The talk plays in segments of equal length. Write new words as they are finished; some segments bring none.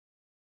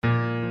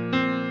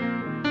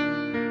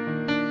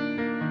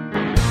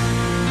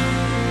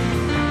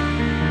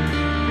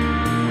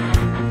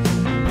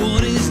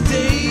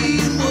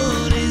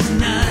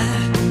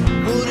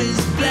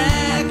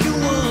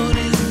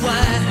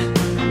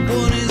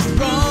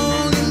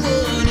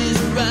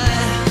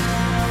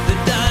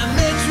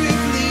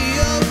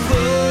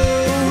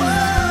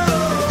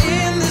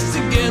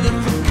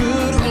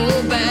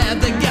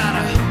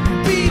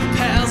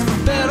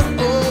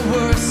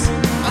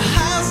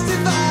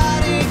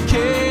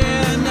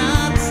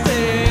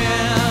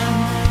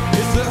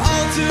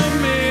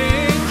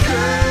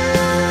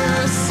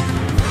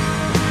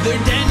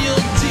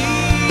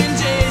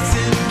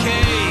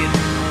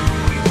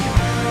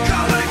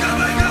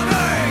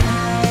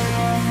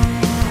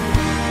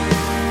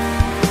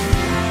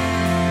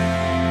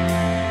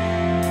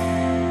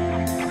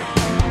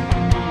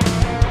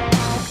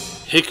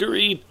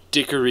Hickory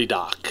dickory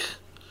dock.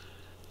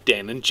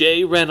 Dan and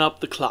Jay ran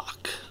up the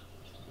clock.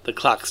 The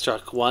clock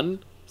struck 1,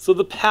 so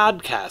the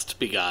podcast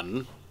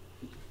begun.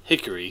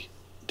 Hickory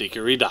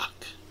dickory dock.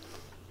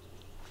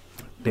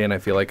 Dan, I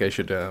feel like I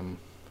should,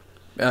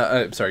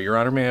 sorry, Your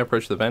Honor, may I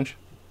approach the bench?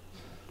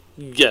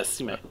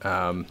 Yes, you may.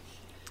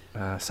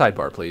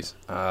 Sidebar, please.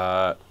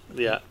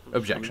 Yeah.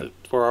 Objection.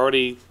 We're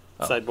already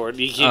sideboard.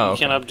 You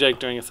can't object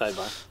during a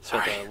sidebar.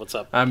 So, Sorry. what's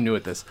up? I'm new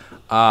at this.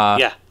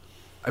 Yeah.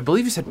 I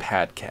believe you said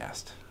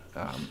padcast.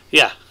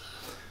 Yeah.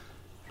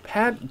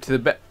 Pad, to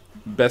the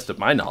best of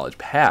my knowledge,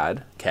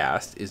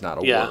 padcast is not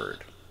a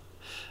word.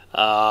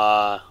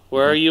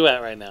 Where are you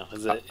at right now?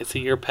 Is it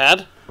your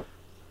pad?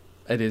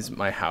 It is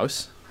my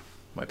house.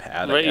 My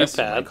pad, right, I guess.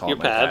 your pad. You might call your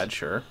it my pad. pad,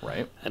 sure,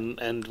 right.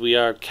 And we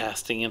are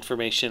casting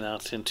information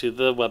out into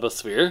the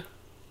webosphere.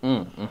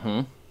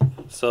 Mm-hmm.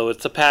 So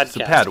it's a padcast. It's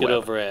a pad Get web.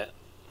 over it.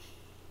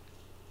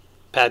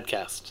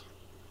 Padcast.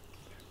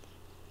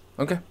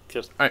 Okay.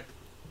 Just, All right.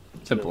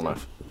 Simple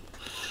enough.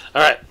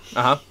 all right.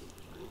 Uh-huh.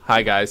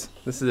 Hi, guys.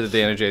 This is the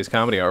Dan and Jay's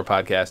Comedy Hour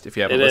podcast. If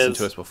you haven't It listened is.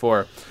 to us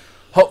before,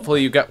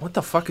 hopefully you got... What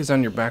the fuck is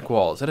on your back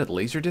wall? Is that a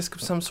laser disc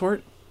of some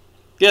sort?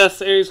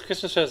 Yes, Aries'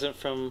 Christmas present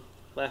from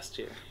last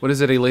year. What is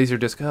it a laser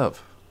disc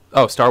of?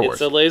 Oh, Star Wars.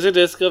 It's a laser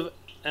disc of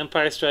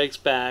Empire Strikes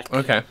Back.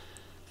 Okay.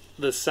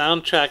 The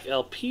soundtrack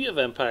LP of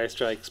Empire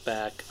Strikes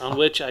Back, on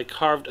which I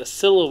carved a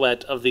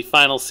silhouette of the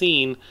final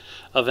scene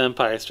of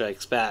Empire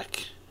Strikes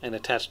Back and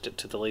attached it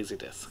to the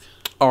laserdisc.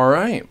 All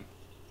right.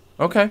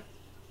 Okay.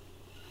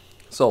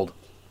 Sold.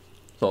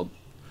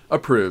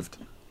 Approved.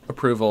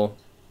 Approval.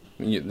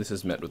 This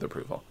is met with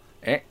approval.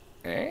 Oh,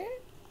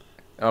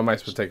 am I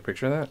supposed to take a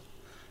picture of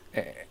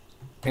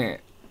that?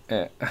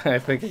 I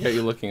think I got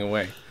you looking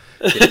away.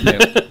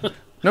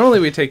 Normally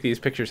we take these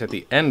pictures at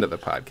the end of the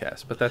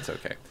podcast, but that's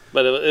okay.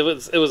 But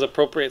it was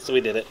appropriate, so we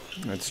did it.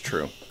 That's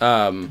true.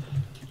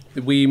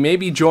 We may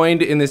be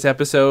joined in this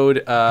episode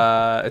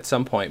at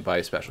some point by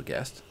a special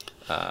guest.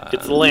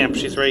 It's Lamp.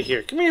 She's right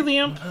here. Come here,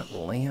 Lamp. Not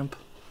Lamp.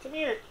 Come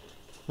here.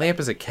 Lamp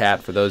is a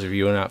cat, for those of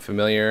you who are not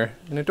familiar.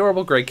 An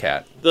adorable gray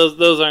cat.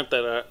 Those aren't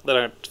that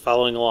aren't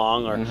following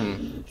along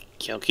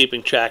or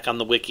keeping track on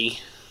the wiki.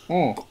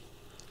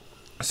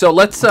 So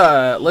let's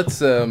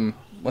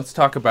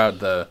talk about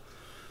the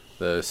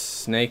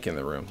snake in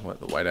the room. What,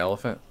 the white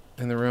elephant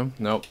in the room?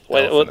 Nope.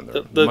 Elephant in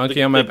the room. The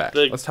monkey on my back.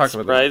 Let's talk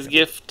about the surprise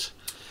gift.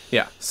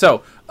 Yeah.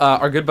 So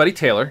our good buddy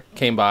Taylor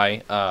came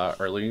by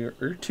earlier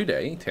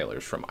today.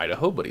 Taylor's from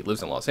Idaho, but he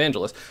lives in Los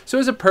Angeles. So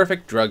he's a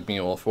perfect drug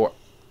mule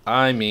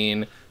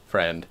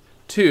friend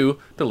to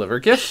deliver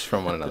gifts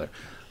from one another.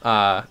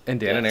 And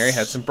Dan and Ari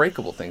had some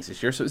breakable things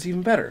this year, so it's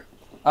even better.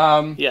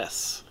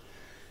 Yes.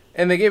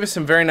 And they gave us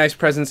some very nice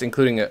presents,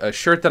 including a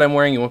shirt that I'm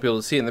wearing. You won't be able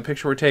to see it in the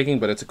picture we're taking,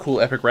 but it's a cool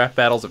Epic Rap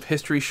Battles of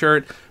History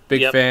shirt.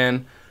 Big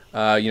fan.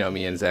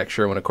 Me and Zach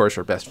Sherwin, of course,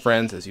 are best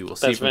friends, as you will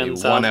see from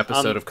the one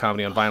episode of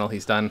Comedy on Vinyl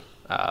he's done.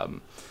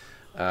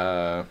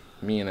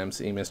 Me and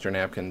MC, Mr.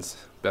 Napkins,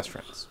 best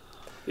friends.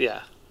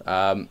 Yeah.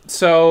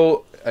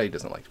 So he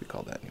doesn't like to be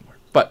called that anymore.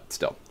 But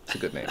still, it's a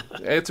good name.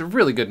 It's a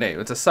really good name.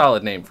 It's a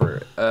solid name for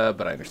it,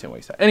 but I understand what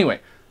you said. Anyway.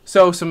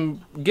 So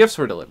some gifts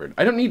were delivered.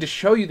 I don't need to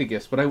show you the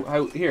gifts, but what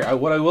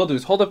I will do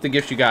is hold up the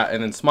gifts you got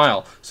and then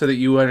smile so that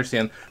you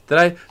understand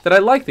that I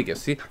like the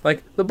gifts. See,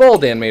 like the bowl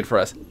Dan made for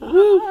us.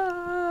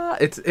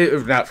 It's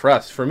not for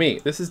us, for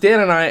me. This is Dan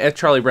and I as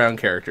Charlie Brown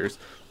characters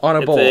on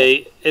a bowl.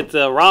 It's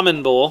a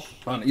ramen bowl.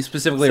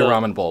 Specifically a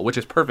ramen bowl, which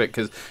is perfect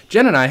because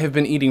Jen and I have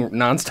been eating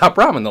nonstop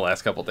ramen the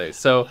last couple days.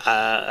 So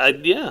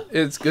yeah,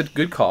 it's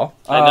good call.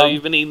 I know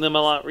you've been eating them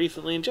a lot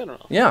recently in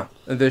general. Yeah,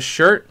 this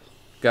shirt.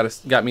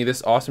 Got me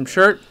this awesome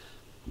shirt.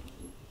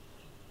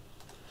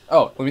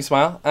 Oh, let me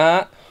smile.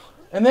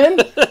 And then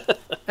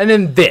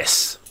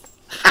this.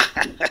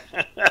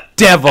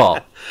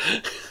 Devil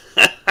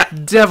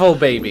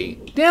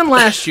baby. Dan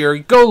last year,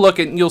 go look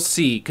and you'll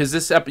see,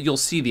 because you'll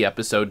see the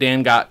episode.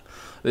 Dan got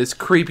this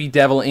creepy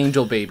devil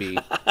angel baby,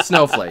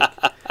 Snowflake.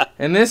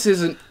 And this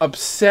is an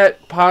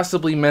upset,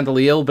 possibly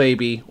mentally ill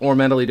baby, or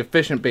mentally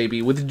deficient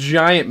baby, with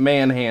giant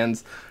man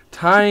hands,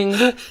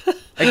 tying...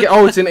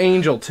 it's an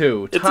angel,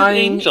 too.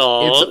 Tying its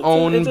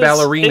own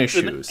ballerina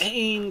shoes. An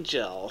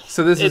angel.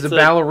 So this is a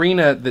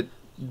ballerina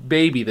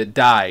baby that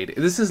died.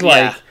 This is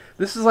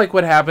like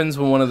what happens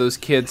when one of those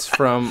kids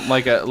from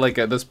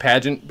those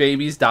pageant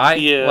babies die.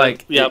 Yeah.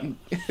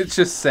 It's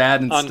just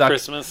sad and on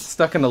Christmas.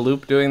 Stuck in a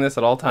loop doing this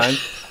at all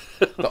times.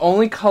 The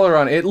only color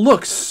on it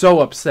looks so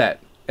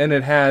upset, and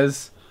it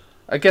has,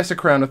 I guess, a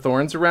crown of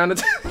thorns around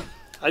it.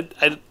 I'm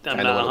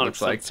not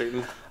 100%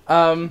 certain.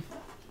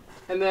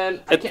 And then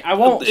I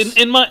won't.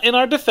 In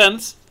our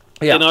defense,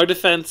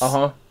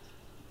 Uh-huh.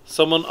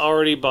 Someone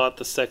already bought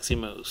the sexy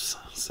moose.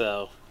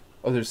 So.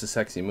 Oh, there's a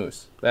sexy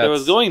moose. There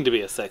was going to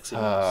be a sexy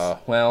moose.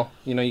 Well,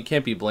 you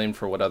can't be blamed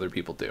for what other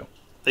people do.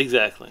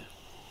 Exactly.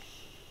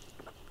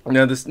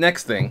 Now, this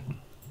next thing,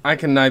 I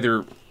can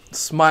neither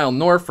smile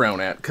nor frown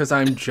at because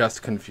I'm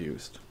just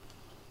confused.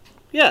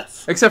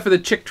 Yes. Except for the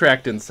chick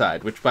tracked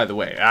inside, which, by the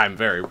way, I'm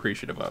very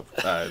appreciative of.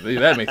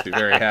 That makes me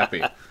very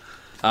happy.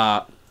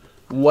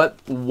 What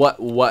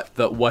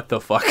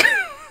the fuck?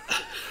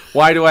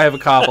 Why do I have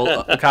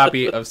a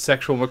copy of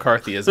Sexual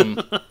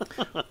McCarthyism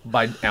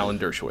by Alan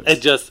Dershowitz?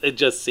 It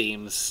just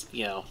seems,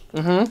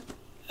 an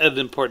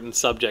important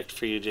subject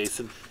for you,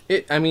 Jason.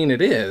 It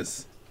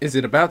is. Is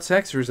it about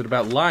sex or is it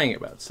about lying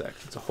about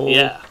sex? It's a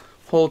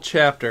whole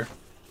chapter.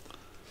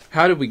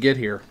 How did we get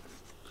here,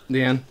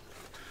 Dan?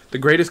 The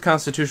greatest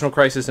constitutional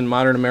crisis in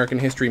modern American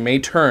history may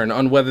turn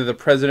on whether the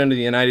President of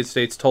the United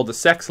States told a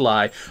sex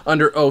lie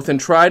under oath and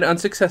tried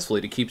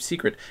unsuccessfully to keep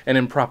secret an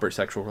improper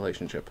sexual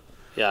relationship.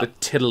 Yeah. The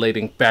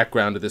titillating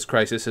background of this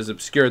crisis has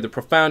obscured the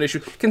profound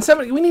issue.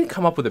 We need to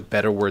come up with a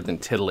better word than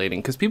titillating,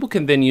 because people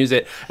can then use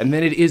it, and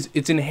then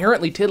it's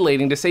inherently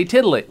titillating to say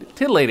titillating.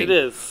 It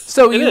is.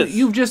 So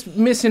you've just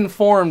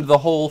misinformed the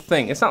whole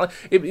thing. It's not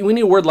like we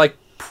need a word like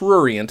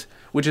prurient,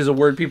 which is a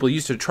word people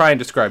use to try and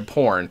describe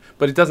porn,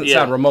 but it doesn't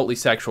sound remotely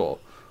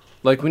sexual.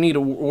 Like, we need a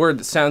word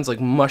that sounds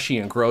like mushy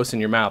and gross in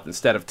your mouth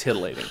instead of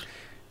titillating.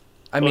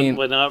 I mean,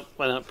 why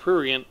not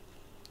prurient?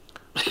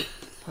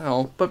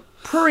 Well, but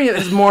prurient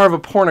is more of a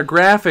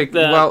pornographic.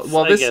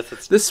 Well,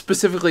 this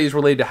specifically is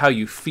related to how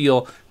you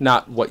feel,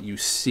 not what you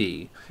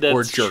see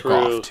or jerk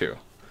off to.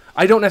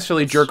 I don't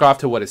necessarily jerk off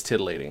to what is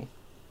titillating.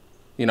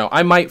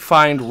 I might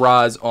find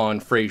Roz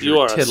on Frasier You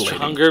are titillating. a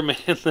stronger man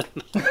than...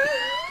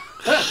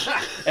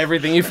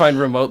 Everything you find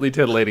remotely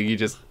titillating, you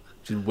just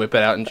whip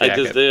it out and jack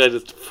it. I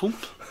just...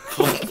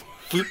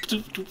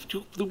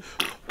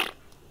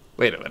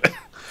 Wait a minute.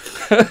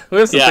 We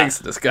have some things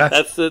to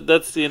discuss.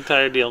 That's the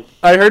entire deal.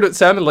 I heard it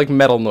sounded like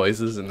metal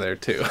noises in there,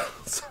 too.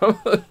 So,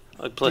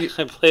 I play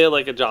it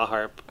like a jaw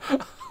harp.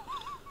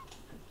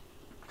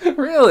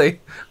 Really?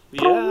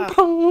 Yeah.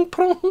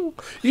 You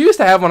used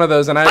to have one of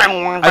those, and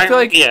I feel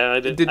like... Yeah, I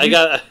did.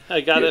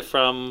 I got it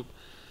from...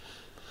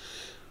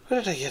 Where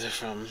did I get it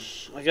from?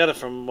 I got it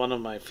from one of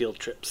my field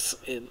trips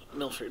in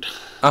Milford.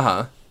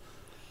 Uh-huh.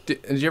 Did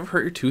you ever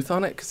hurt your tooth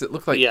on it? Because it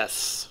looked like...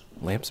 Yes.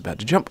 Lamp's about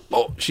to jump.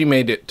 Oh, she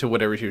made it to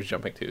whatever she was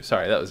jumping to.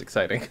 Sorry, that was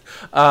exciting.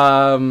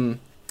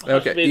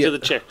 Okay. Made to the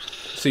chair.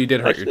 So you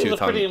did hurt your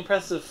tooth on... pretty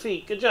impressive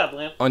feat. Good job,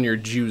 Lamp. On your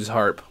Jew's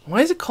harp.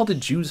 Why is it called a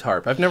Jew's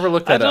harp? I've never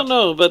looked that up. I don't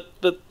know, but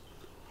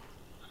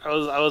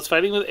I was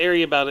fighting with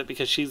Ari about it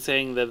because she's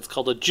saying that it's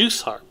called a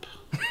juice harp.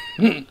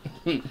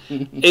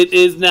 It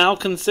is now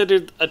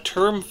considered a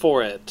term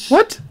for it.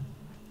 What?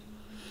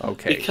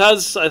 Okay.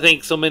 Because I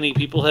think so many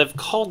people have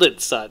called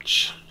it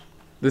such.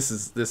 This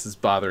is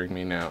bothering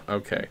me now.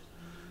 Okay.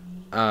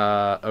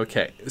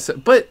 Okay. So,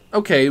 but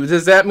okay,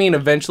 does that mean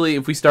eventually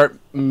if we start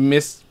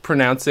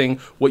mispronouncing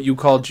what you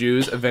call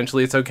Jews,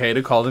 eventually it's okay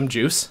to call them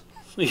juice?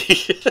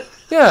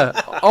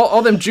 Yeah.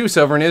 All them juice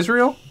over in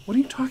Israel? What are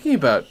you talking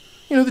about?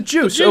 The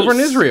juice over in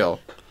Israel.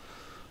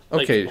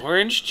 Okay. Like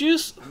orange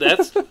juice?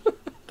 That's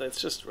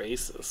just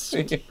racist.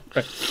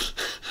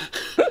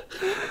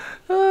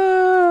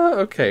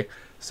 Okay.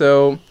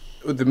 So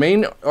the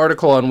main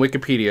article on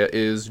Wikipedia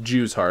is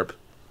Jew's harp.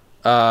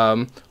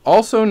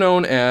 Also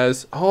known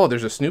as... Oh,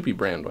 there's a Snoopy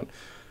brand one.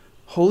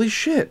 Holy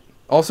shit.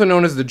 Also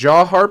known as the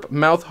jaw harp,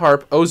 mouth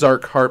harp,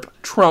 Ozark harp,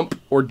 trump,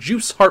 or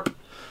juice harp.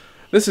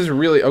 This is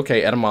really...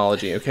 Okay,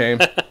 etymology, okay?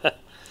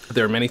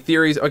 There are many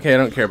theories. Okay, I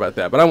don't care about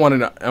that. But I want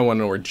to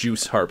know where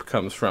juice harp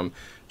comes from.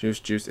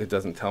 Juice, it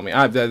doesn't tell me.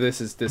 This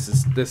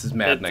is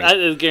maddening.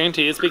 I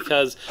guarantee it's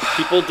because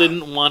people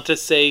didn't want to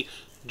say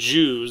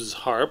Jew's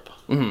harp.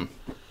 Mm-hmm.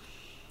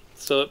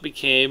 So it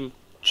became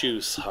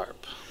juice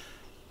harp.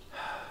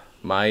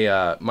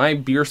 My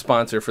beer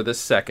sponsor for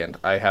this second,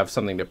 I have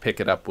something to pick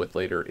it up with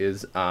later,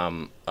 is soju.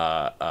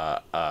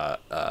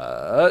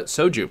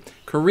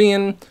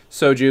 Korean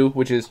soju,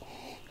 which is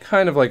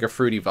kind of like a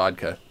fruity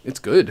vodka. It's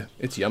good.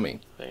 It's yummy.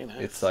 Very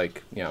nice. It's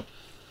like,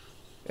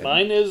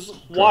 Mine is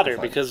water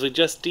because we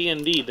just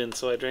D&D'd, and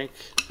so I drank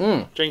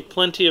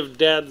plenty of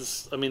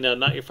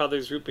Not Your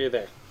Father's root beer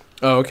there.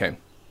 Oh, okay.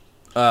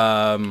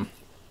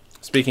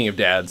 Speaking of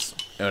dads,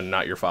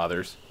 not your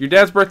father's. Your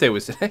dad's birthday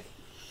was today.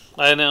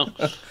 I know.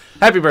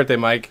 Happy birthday,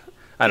 Mike.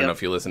 I don't know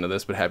if you listen to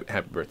this, but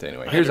happy birthday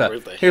anyway. Here's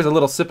a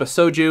little sip of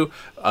soju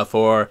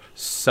for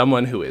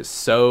someone who is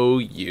so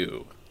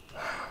you.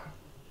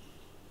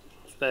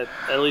 That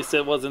at least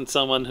it wasn't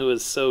someone who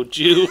is so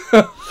Jew.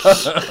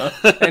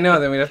 I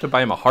know. Then we'd have to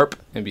buy him a harp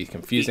and be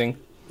confusing.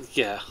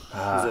 Yeah.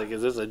 He's like,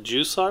 is this a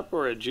juice harp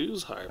or a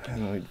Jew's harp?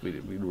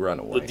 We'd run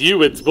away. With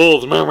you, it's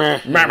both.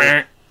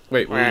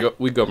 Wait, we go.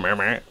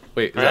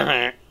 Wait,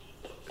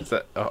 is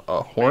that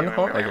a horn?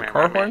 Like a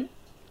car horn?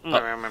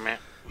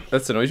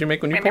 That's the noise you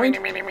make when you point?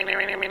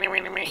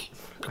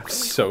 I'm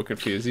so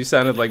confused. You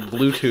sounded like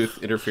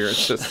Bluetooth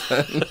interference just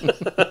then.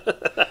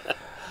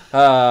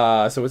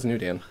 So what's new,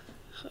 Dan?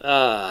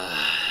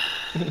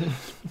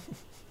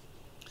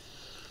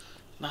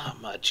 Not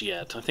much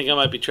yet. I think I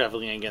might be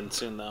traveling again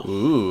soon, though.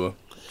 Ooh,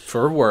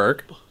 for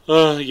work?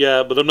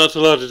 Yeah, but I'm not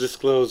allowed to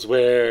disclose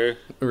where.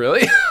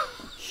 Really?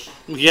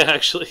 Yeah,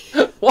 actually.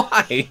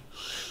 Why?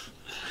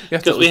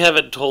 Because we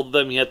haven't told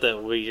them yet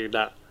that we're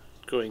not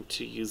going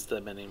to use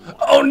them anymore.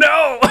 Oh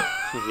no!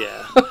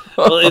 Yeah.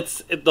 Well,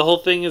 the whole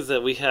thing is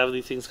that we have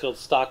these things called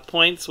stock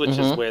points, which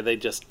is where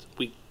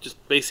we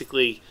just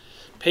basically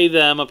pay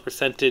them a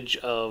percentage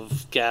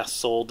of gas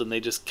sold, and they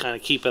just kind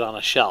of keep it on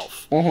a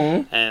shelf.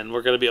 Mm-hmm. And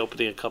we're going to be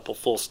opening a couple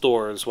full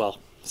stores, well,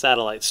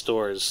 satellite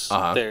stores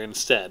there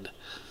instead,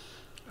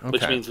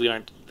 which means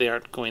they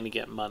aren't going to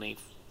get money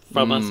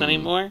from us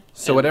anymore.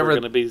 So and whatever we're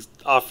going to be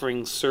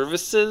offering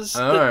services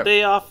that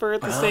they offer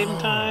at the same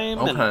time.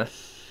 Okay. And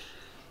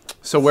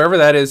so wherever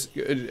that is,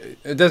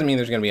 it doesn't mean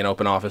there's going to be an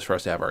open office for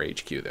us to have our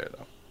HQ there,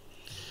 though.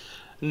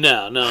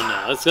 No.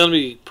 It's going to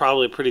be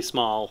probably a pretty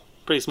small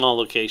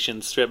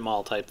location, strip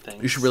mall type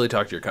thing. You should really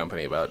talk to your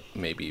company about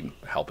maybe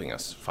helping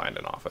us find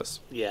an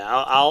office. Yeah,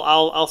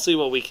 I'll see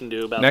what we can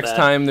do about that. Next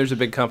time there's a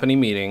big company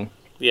meeting,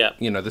 yeah,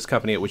 this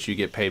company at which you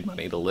get paid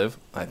money to live,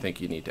 I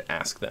think you need to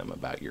ask them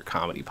about your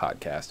comedy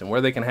podcast and where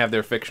they can have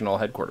their fictional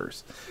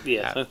headquarters.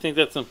 Yes, I think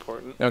that's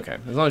important. Okay,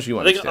 as long as you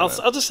understand that.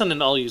 I'll just send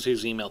an all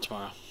users email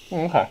tomorrow.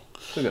 Okay,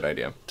 that's a good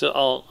idea. To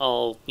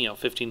all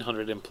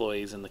 1,500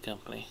 employees in the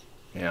company.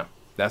 Yeah,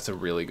 that's a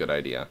really good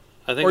idea.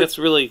 I think that's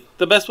really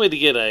the best way to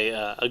get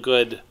a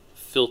good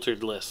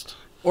filtered list.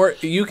 Or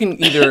you can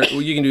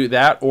do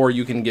that, or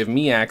you can give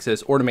me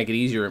access, or to make it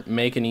easier,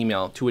 make an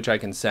email to which I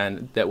can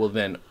send that will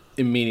then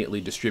immediately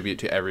distribute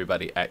to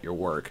everybody at your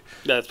work.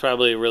 That's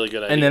probably a really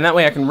good idea. And then that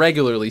way I can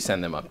regularly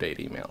send them update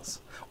emails.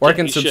 Or I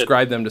can you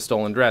subscribe them to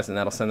Stolen Dress, and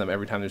that'll send them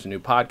every time there's a new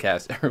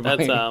podcast.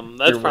 Everybody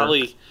that's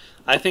probably,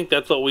 I think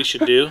that's what we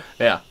should do.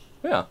 Yeah,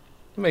 it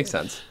makes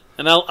sense.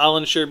 And I'll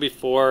ensure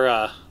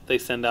before they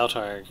send out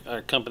our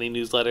company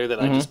newsletter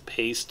that I just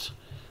paste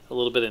a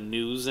little bit of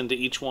news into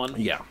each one.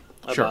 Yeah,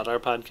 about our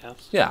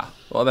podcast. Yeah,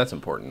 well, that's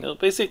important.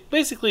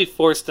 Basically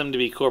force them to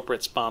be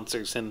corporate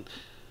sponsors and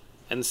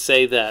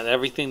say that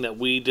everything that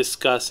we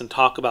discuss and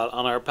talk about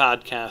on our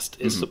podcast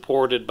is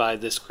supported by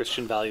this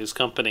Christian Values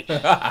company.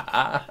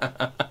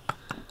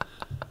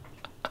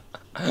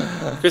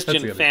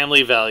 Christian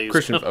family values.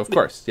 Christian, of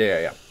course.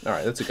 Yeah. All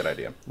right, that's a good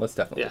idea. Let's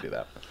definitely do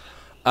that.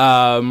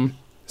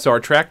 So our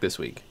track this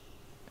week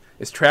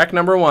is track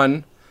number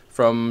 1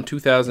 from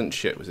 2000.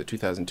 Shit, was it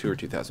 2002 or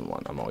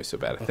 2001? I'm always so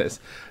bad at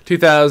this.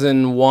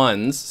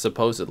 2001's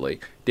supposedly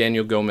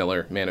Daniel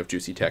Gomiller, Man of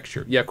Juicy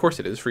Texture. Yeah, of course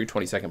it is. Free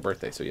 22nd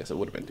birthday, so yes, it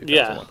would have been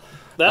 2001. Yeah,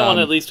 that one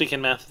at least we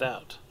can math it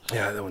out.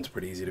 Yeah, that one's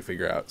pretty easy to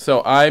figure out.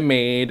 So I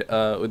made,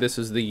 this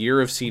is the year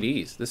of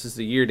CDs. This is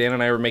the year Dan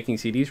and I were making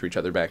CDs for each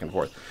other back and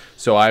forth.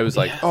 So I was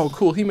like, oh,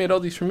 cool, he made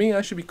all these for me.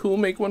 I should be cool,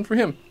 make one for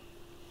him.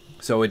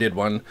 So I did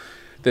one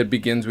that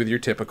begins with your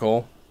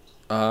typical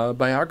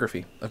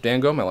biography of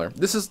Dan Gomiller.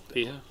 This is,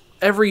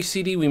 every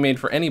CD we made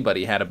for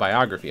anybody had a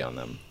biography on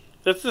them.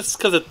 That's just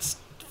because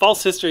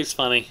false history's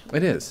funny.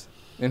 It is,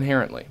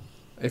 inherently,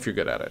 if you're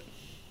good at it.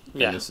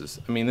 Yeah. And this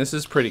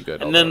is pretty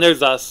good. And then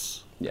there's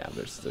us. Yeah,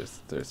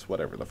 there's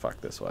whatever the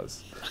fuck this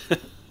was.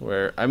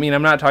 Where, I mean,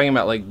 I'm not talking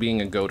about, like,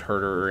 being a goat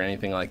herder or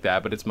anything like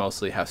that, but it's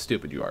mostly how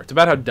stupid you are. It's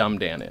about how dumb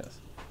Dan is.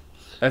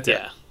 That's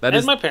it. That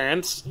is my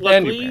parents.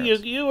 Luckily,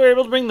 you were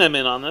able to bring them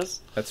in on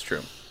this. That's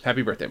true.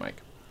 Happy birthday,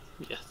 Mike.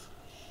 Yes.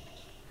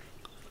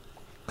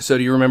 So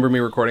do you remember me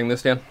recording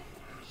this, Dan?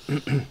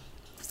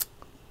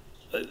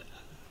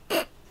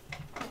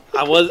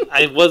 I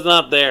was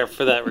not there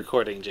for that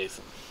recording,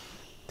 Jason.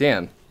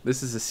 Dan,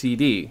 this is a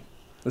CD.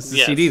 This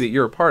is a CD that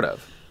you're a part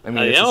of. I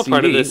mean, it's am a a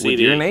part of this with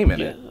CD. your name in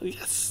it.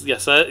 Yes.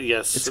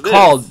 It's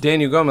called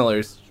Daniel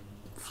Gomiller's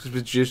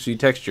Juicy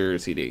Texture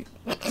CD.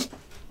 God,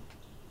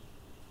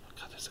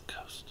 there's a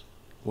ghost.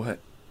 What?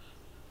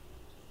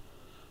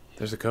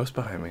 There's a ghost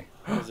behind me.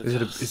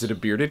 Is it a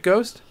bearded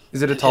ghost?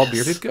 Is it a tall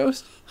bearded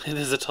ghost? It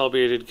is a tall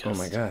bearded ghost. Oh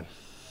my god.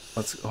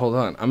 Let's hold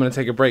on. I'm gonna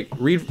take a break.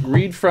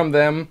 Read from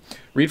them.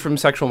 Read from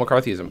Sexual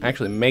McCarthyism.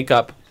 Actually, make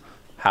up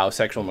how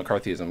Sexual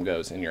McCarthyism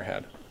goes in your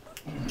head.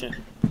 Okay.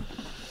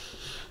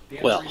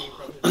 Well,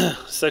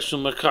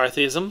 Sexual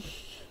McCarthyism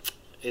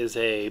is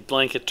a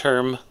blanket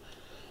term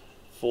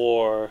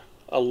for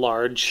a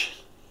large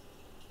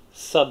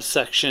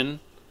subsection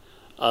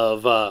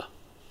of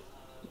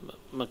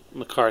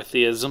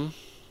McCarthyism,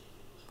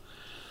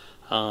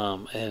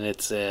 and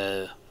it's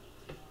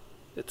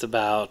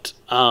about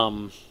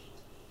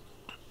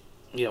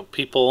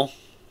people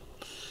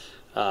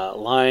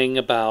lying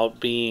about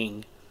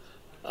being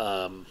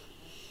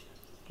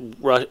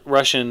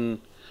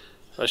Russian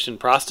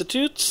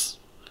prostitutes,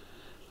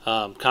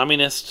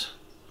 communist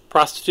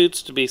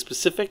prostitutes to be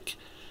specific.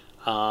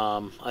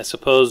 I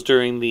suppose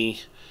during the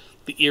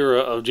era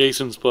of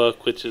Jason's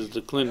book, which is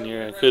the Clinton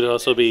era, it could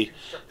also be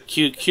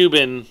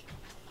Cuban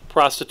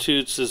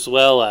prostitutes as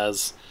well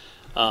as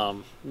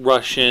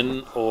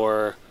Russian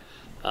or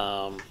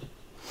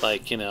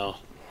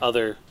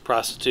other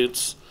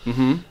prostitutes.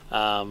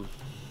 Mm-hmm.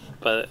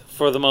 But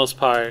for the most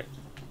part,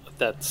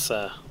 that's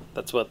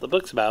what the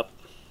book's about.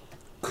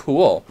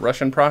 Cool.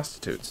 Russian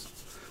prostitutes.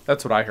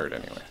 That's what I heard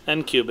anyway.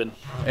 And Cuban.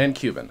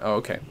 Oh,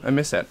 okay. I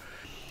missed that.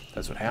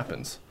 That's what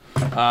happens.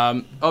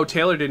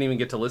 Taylor didn't even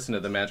get to listen to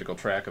the magical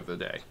track of the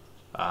day.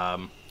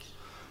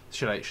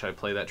 Should I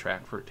play that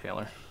track for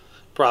Taylor?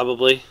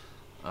 Probably.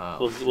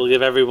 We'll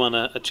give everyone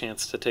a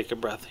chance to take a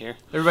breath here.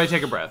 Everybody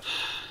take a breath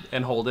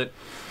and hold it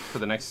for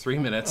the next 3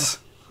 minutes.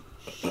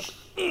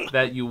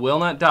 that you will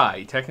not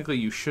die. Technically,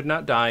 you should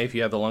not die if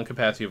you have the lung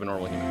capacity of a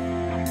normal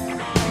human.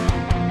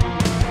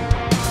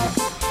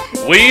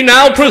 We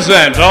now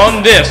present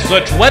on this,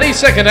 the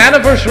 22nd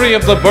anniversary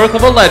of the birth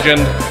of a legend,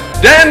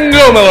 Dan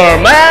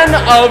Gomiller, man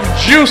of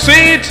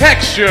juicy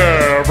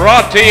texture,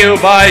 brought to you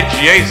by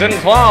Jason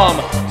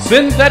Klom,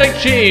 synthetic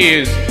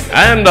cheese,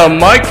 and a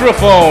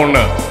microphone.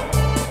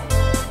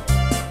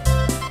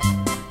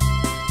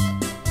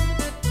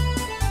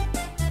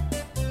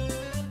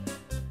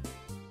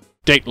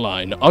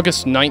 Dateline,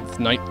 August 9th,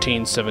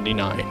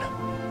 1979.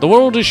 The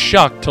world is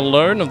shocked to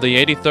learn of the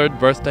 83rd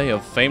birthday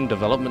of famed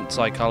development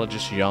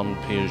psychologist Jean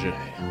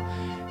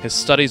Piaget. His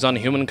studies on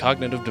human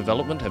cognitive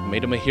development have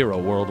made him a hero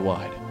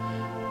worldwide.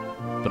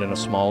 But in a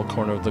small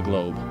corner of the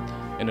globe,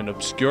 in an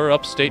obscure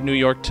upstate New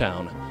York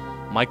town,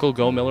 Michael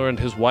Gomiller and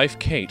his wife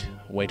Kate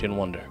wait in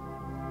wonder.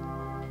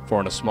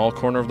 For in a small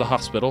corner of the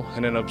hospital,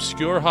 in an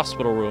obscure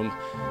hospital room,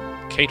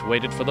 Kate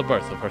waited for the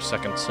birth of her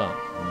second son.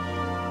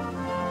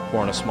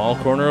 For in a small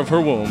corner of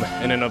her womb,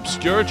 in an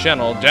obscure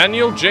channel,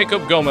 Daniel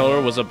Jacob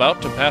Gomiller was about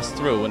to pass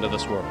through into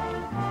this world.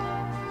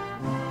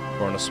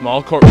 For in a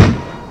small corner...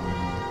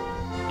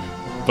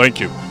 Thank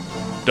you.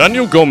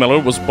 Daniel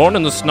Gomiller was born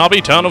in the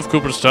snobby town of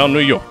Cooperstown, New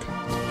York.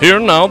 Here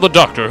now the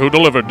doctor who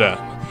delivered Dan.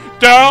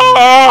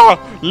 Duh!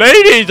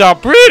 Ladies are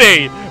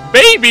pretty!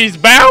 Babies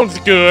bounce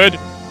good!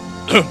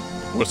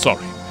 We're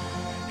sorry.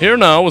 Here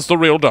now is the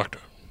real doctor.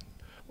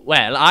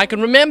 Well, I can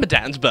remember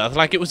Dan's birth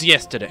like it was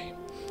yesterday.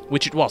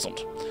 Which it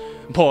wasn't.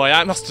 Boy,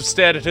 I must have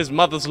stared at his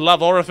mother's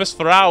love orifice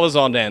for hours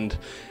on end.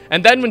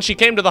 And then when she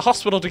came to the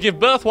hospital to give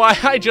birth, why,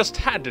 I just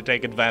had to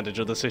take advantage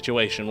of the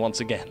situation once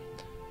again.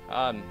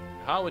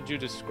 How would you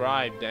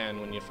describe Dan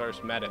when you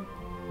first met him?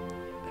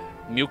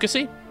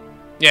 Mucusy?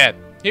 Yeah,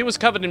 he was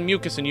covered in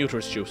mucus and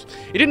uterus juice.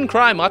 He didn't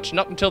cry much,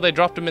 not until they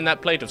dropped him in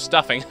that plate of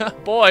stuffing.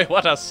 Boy,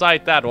 what a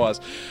sight that was.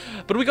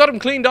 But we got him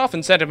cleaned off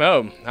and sent him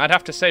home. I'd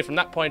have to say from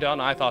that point on,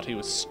 I thought he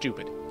was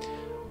stupid.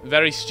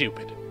 Very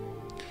stupid.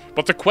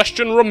 But the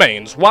question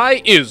remains,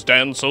 why is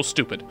Dan so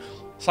stupid?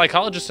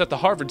 Psychologists at the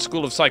Harvard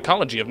School of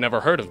Psychology have never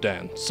heard of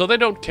Dan, so they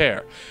don't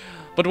care.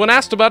 But when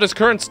asked about his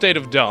current state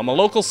of dumb, a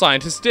local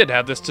scientist did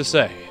have this to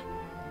say.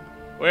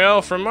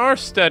 Well, from our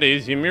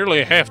studies, you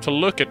merely have to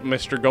look at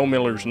Mr.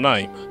 Gomiller's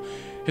name.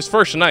 His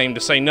first name,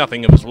 to say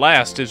nothing of his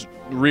last, is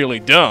really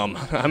dumb.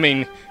 I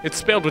mean, it's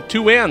spelled with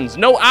 2 N's,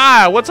 no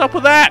I. What's up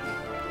with that?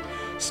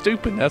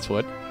 Stupid, that's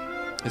what.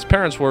 His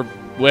parents were,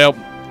 well,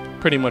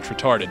 pretty much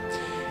retarded.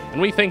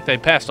 And we think they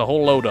passed a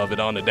whole load of it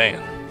on to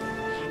Dan.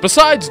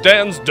 Besides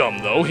Dan's dumb,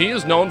 though, he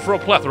is known for a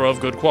plethora of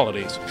good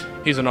qualities.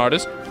 He's an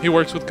artist, he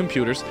works with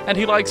computers, and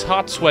he likes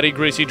hot, sweaty,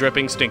 greasy,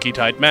 dripping, stinky,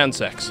 tight man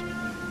sex.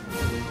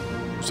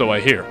 So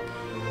I hear.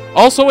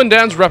 Also in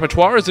Dan's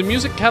repertoire is a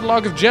music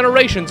catalog of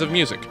generations of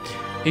music.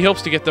 He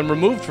hopes to get them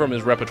removed from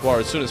his repertoire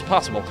as soon as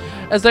possible,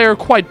 as they are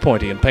quite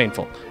pointy and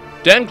painful.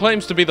 Dan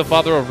claims to be the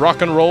father of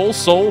rock and roll,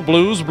 soul,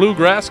 blues,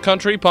 bluegrass,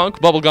 country, punk,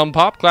 bubblegum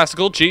pop,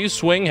 classical, cheese,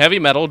 swing, heavy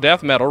metal,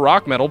 death metal,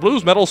 rock metal,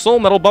 blues metal, soul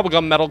metal,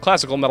 bubblegum metal,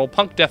 classical metal,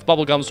 punk, death,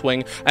 bubblegum,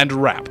 swing, and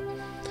rap.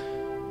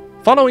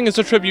 Following is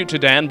a tribute to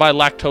Dan by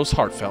Lactose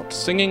Heartfelt,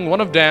 singing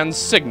one of Dan's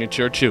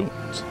signature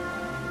tunes.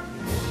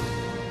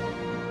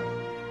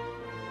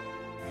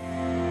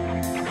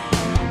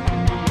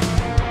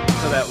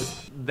 So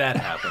that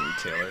happened,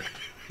 Taylor.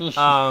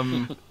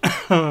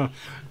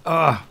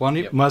 Well,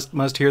 you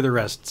must hear the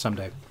rest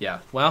someday. Yeah.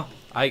 Well,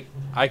 I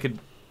could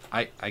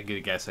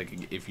guess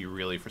if you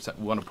really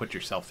want to put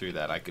yourself through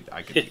that, I could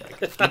give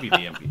you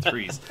the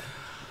MP3s.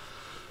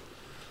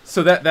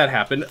 So that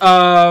happened.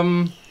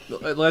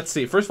 Let's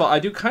see. First of all, I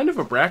do kind of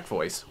a Brack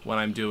voice when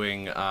I'm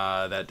doing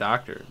that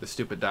doctor, the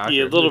stupid doctor.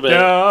 Yeah, a little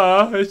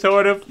bit.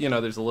 Sort of. You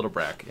know, there's a little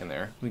Brack in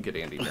there. We can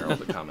get Andy Merrill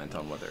to comment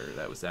on whether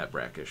that was that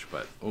brackish,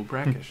 but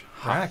brackish.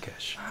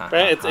 Brackish.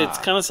 It's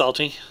kind of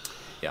salty.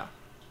 Yeah.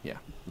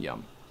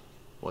 Yum.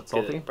 What's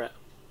salty?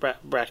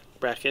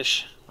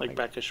 Brackish, like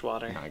brackish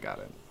water. I got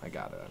it. I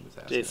was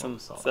asking. Jason,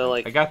 So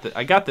like I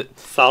got the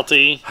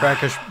salty.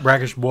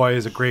 Brackish Boy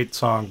is a great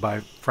song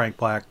by Frank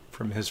Black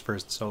from his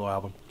first solo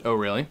album. Oh,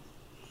 really?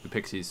 The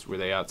Pixies, were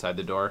they outside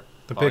the door?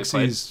 The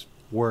Pixies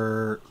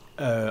were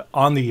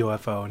on the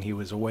UFO, and he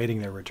was awaiting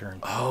their return.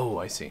 Oh,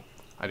 I see.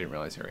 I didn't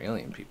realize they were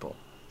alien people.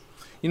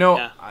 You know,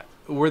 Yeah.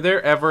 were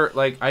there ever,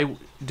 like,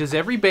 does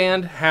every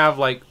band have,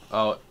 like,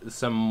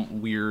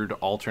 some weird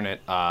alternate,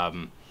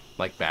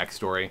 like,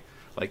 backstory?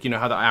 Like, you know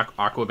how the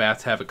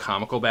Aquabats have a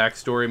comical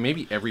backstory?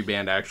 Maybe every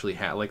band actually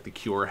like, The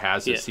Cure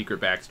has a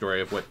secret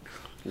backstory of what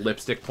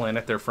lipstick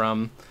planet they're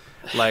from.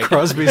 Like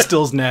Crosby,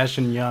 Stills, Nash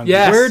and Young.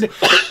 Yes.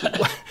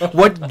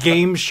 What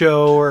game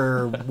show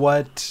or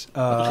what?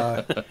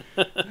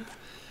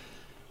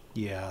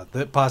 Yeah,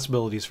 the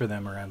possibilities for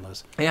them are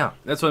endless. Yeah,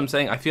 that's what I'm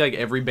saying. I feel like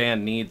every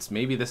band needs.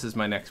 Maybe this is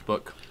my next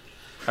book.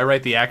 I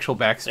write the actual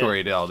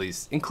backstory to all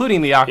these,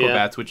 including the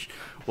Aquabats, which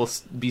will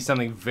be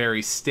something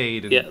very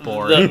staid and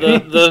boring.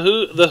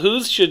 The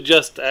Who's should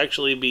just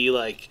actually be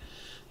like,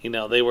 you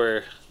know, they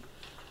were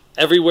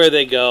everywhere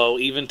they go,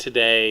 even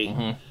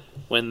today,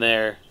 when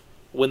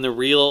the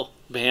real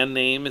band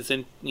name is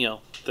in,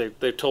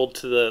 they're told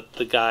to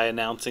the guy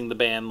announcing the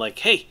band, like,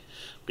 hey,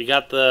 we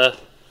got the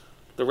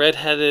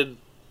redheaded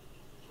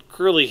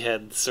curly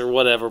heads or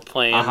whatever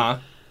playing.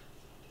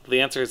 The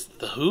answer is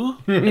The Who?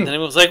 And then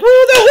everyone's like, woo,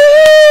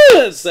 The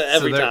Who! So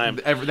every time.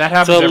 That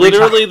happens So every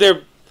literally time.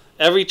 they're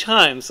every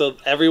time. So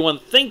everyone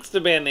thinks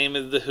the band name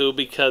is The Who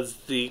because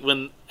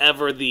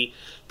whenever the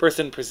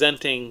person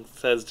presenting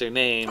says their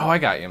name Oh, I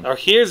got you. or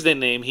hears their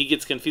name, he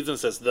gets confused and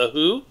says The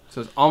Who.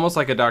 So it's almost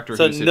like a Doctor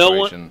So Who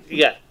situation.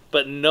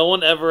 but no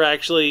one ever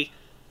actually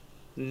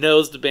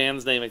knows the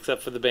band's name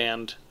except for the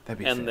band That'd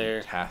be and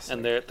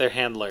fantastic. their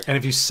handler. And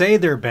if you say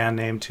their band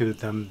name to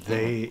them,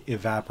 they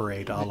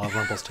evaporate a la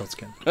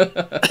Rumpelstiltskin.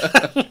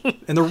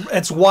 And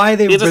that's why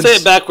they. You have to say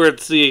it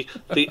backwards. The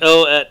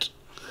O at.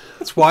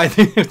 It's why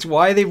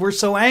they were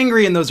so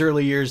angry in those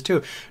early years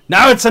too.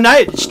 Now it's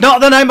not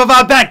the name of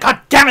our band.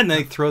 God damn it! And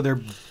they throw their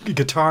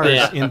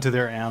guitars into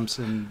their amps,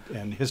 and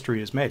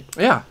history is made.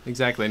 Yeah,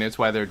 exactly, and it's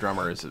why their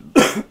drummer is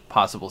a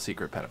possible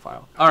secret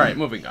pedophile. All right,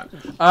 moving on.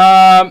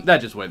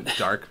 That just went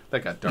dark.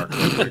 That got dark.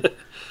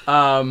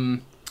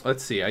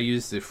 Let's see. I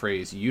used the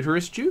phrase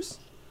uterus juice.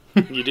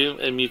 You do?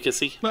 And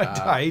mucusy?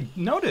 I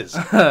noticed.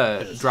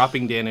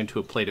 Dropping Dan into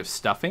a plate of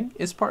stuffing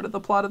is part of the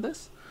plot of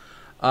this.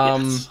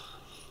 Yes.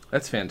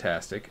 That's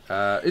fantastic.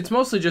 It's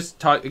mostly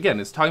just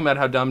it's talking about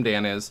how dumb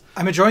Dan is.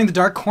 I'm enjoying the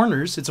dark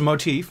corners. It's a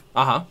motif.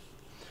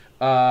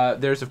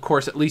 There's of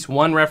course at least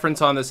one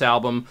reference on this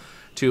album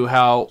to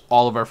how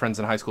all of our friends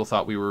in high school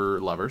thought we were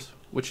lovers,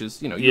 which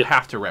is you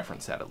have to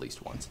reference that at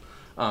least once.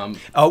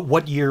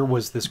 What year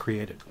was this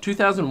created?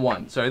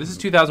 2001. Sorry, this is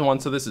 2001.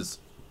 So this is.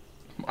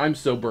 I'm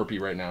so burpy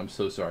right now. I'm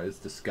so sorry. It's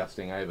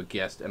disgusting. I have a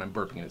guest and I'm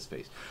burping in his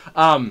face.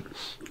 3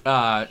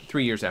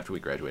 years after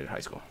we graduated high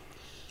school.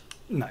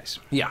 Nice.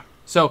 Yeah.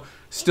 So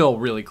still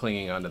really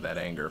clinging onto that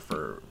anger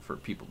for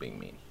people being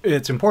mean.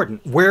 It's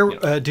important. Where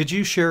did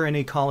you share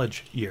any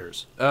college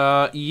years?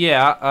 But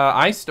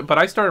I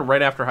started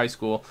right after high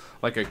school,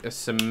 like a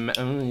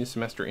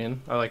semester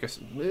in.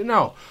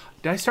 No.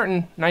 Did I start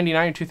in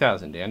 99 or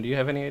 2000, Dan? Do you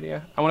have any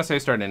idea? I want to say I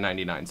started in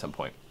 99 some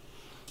point.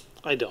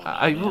 I don't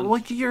know.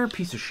 You're a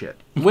piece of shit.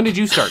 When did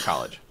you start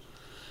college?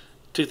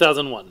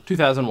 2001.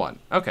 2001.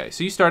 Okay,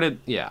 so you started,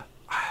 I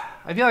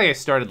feel like I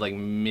started late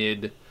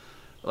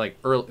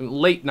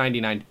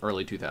 99,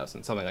 early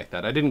 2000, something like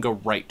that. I didn't go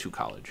right to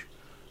college.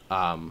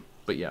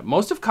 But yeah,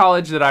 most of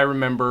college that I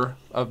remember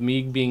of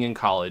me being in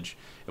college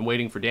and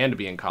waiting for Dan to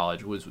be in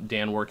college was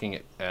Dan working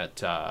at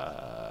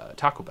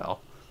Taco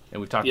Bell. And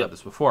we've talked about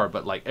this before,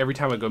 but every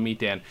time I go meet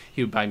Dan,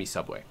 he would buy me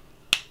Subway.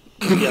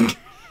 Yep.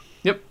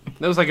 Yep.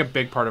 That was a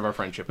big part of our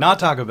friendship. Not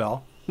Taco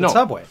Bell. No.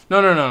 Subway.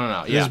 No.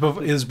 Yeah. It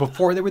was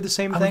before they were the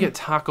same We thing? get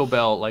Taco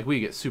Bell, we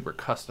get super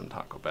custom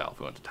Taco Bell if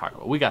we went to Taco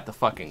Bell. We got the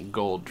fucking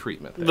gold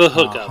treatment there. The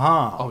hookup.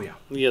 Oh, yeah.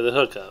 Yeah, the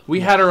hookup.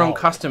 We had our own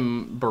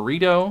custom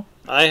burrito.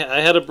 I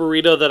had a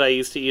burrito that I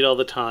used to eat all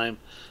the time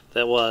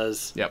that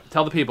was... Yep,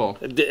 tell the people.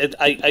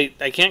 I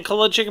can't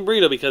call it a chicken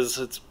burrito because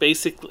it's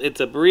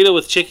a burrito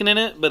with chicken in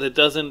it, but it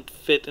doesn't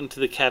fit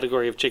into the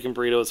category of chicken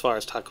burrito as far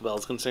as Taco Bell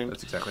is concerned.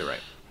 That's exactly right.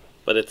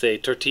 But it's a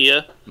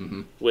tortilla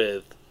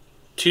with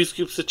 2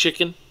 scoops of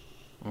chicken,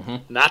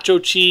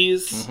 nacho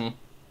cheese,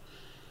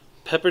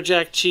 pepper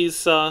jack cheese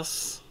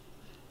sauce,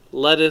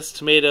 lettuce,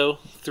 tomato,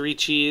 3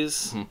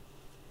 cheese.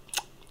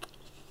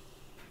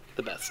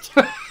 The best.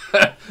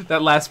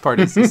 That last part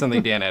is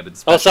something Dan added.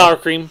 Oh, sour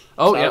cream.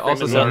 Oh, sour yeah, cream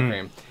also as sour well.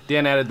 cream.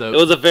 Dan added the... It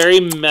was a very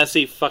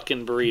messy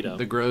fucking burrito.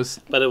 The gross...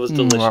 But it was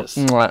delicious.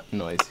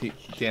 Noise.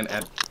 Dan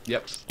added...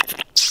 Yep.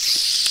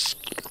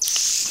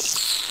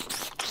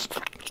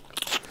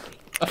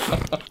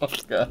 Oh,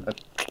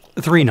 God.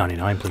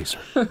 $3.99, please, sir.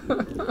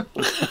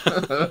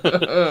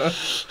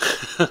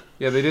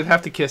 Yeah, they did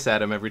have to kiss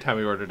at him every time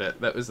we ordered it.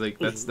 That was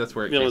that's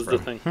where it came was from.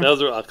 the thing.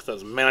 That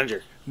was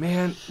manager.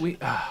 Man, we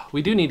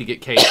do need to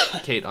get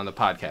Kate on the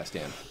podcast,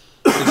 Dan.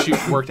 She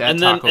worked at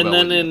Taco Bell.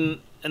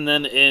 And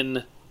then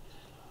in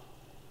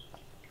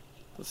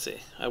let's see,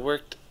 I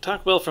worked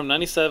Taco Bell from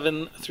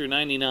 97 through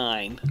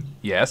 99.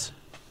 Yes.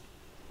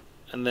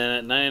 And then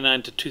at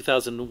 99 to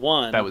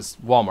 2001. That was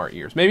Walmart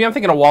years. Maybe I'm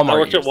thinking of Walmart. I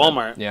worked years at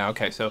Walmart. Then. Yeah.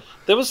 Okay. So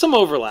there was some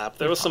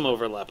overlap. A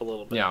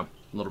little bit. Yeah,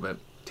 a little bit.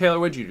 Taylor,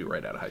 what did you do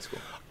right out of high school?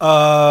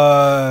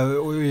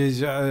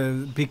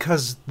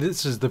 Because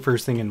this is the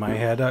first thing in my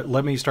head.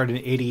 Let me start in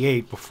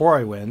 '88 before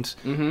I went.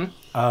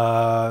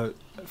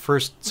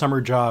 First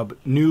summer job,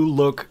 New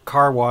Look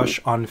Car Wash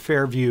on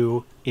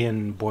Fairview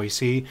in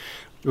Boise,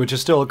 which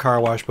is still a car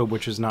wash, but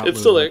which is not. It's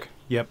still there.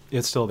 Yep,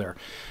 it's still there.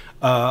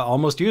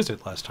 Almost used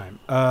it last time.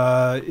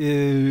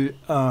 And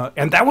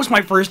that was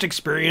my first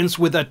experience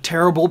with a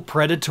terrible,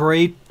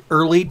 predatory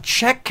early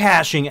check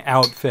cashing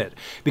outfit,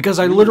 because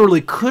I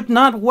literally could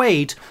not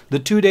wait the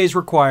 2 days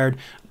required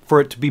for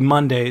it to be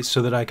Monday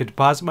so that I could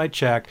deposit my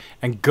check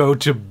and go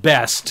to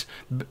Best,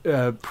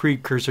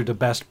 precursor to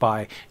Best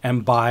Buy,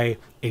 and buy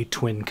a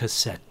twin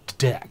cassette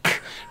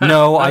deck.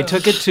 No, I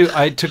took it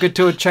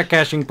to a check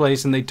cashing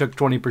place, and they took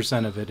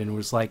 20% of it, and it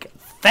was like,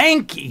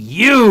 thank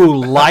you,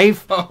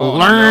 life.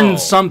 Learn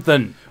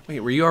something. Wait,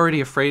 were you already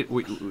afraid?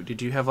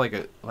 Did you have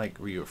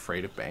were you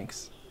afraid of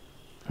banks?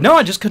 No,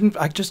 I just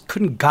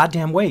couldn't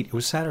goddamn wait. It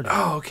was Saturday.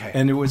 Oh, okay.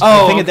 And it was.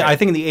 Oh, I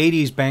think in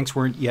the '80s banks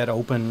weren't yet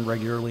open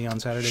regularly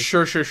on Saturdays.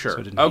 Sure. So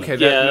it didn't Okay,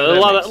 a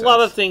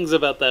lot of things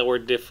about that were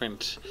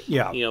different.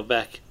 Yeah.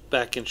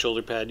 Back in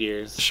shoulder pad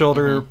years.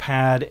 Shoulder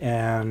pad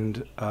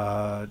and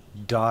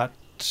dot.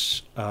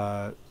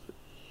 I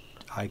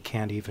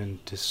can't even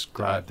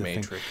describe the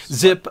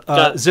matrix. thing.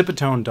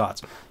 Zipatone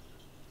dots.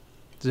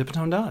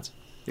 Zipatone dots.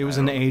 It was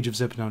an age of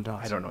Zipatone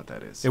dots. I don't know what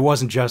that is. It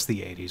wasn't just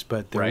the '80s,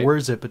 but there Right. were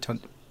Zipatone.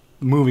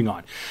 Moving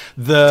on.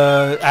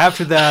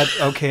 After that,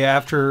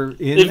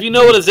 If you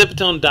know what a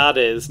Zipatone dot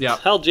is, Yeah.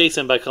 tell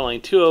Jason by calling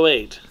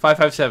 208.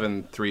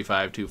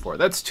 557-3524.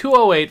 That's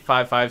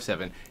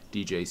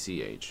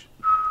 208-557-DJCH.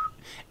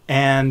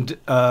 And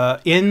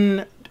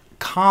in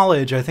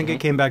college, I think I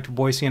came back to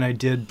Boise and I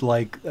did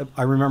I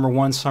remember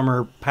one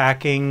summer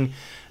packing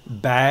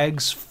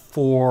bags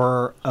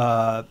for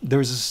there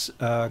was this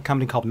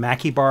company called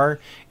Mackie Bar,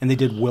 and they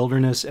did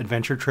wilderness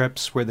adventure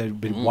trips where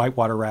they'd be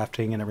whitewater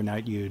rafting, and every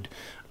night you'd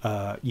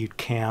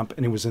camp,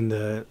 and it was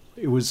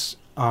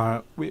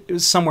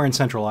somewhere in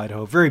central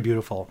Idaho, very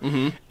beautiful.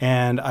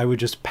 And I would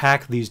just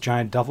pack these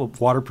giant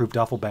waterproof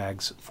duffel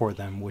bags for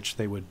them, which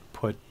they would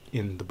put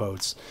in the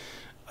boats.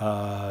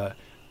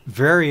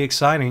 Very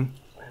exciting.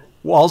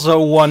 Also,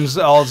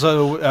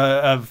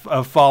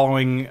 a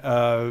following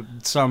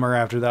summer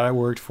after that, I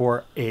worked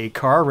for a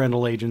car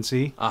rental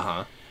agency,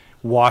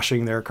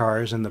 washing their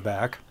cars in the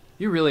back.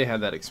 You really had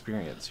that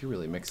experience. You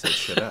really mixed that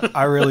shit up.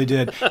 I really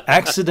did.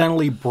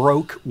 Accidentally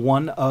broke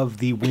one of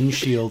the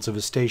windshields of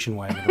a station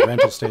wagon, a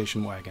rental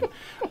station wagon.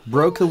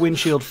 Broke the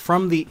windshield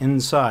from the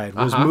inside.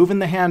 Was moving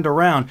the hand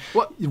around.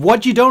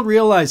 What you don't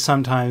realize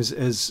sometimes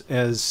is,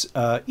 as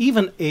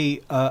even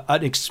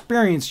an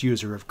experienced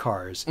user of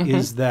cars,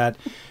 is that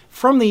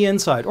from the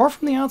inside, or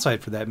from the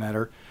outside for that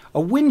matter, a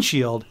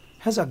windshield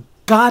has a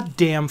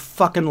goddamn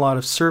fucking lot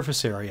of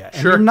surface area.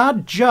 And you're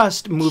not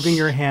just moving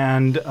your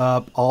hand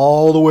up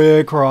all the way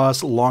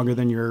across, longer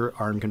than your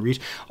arm can reach,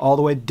 all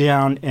the way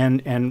down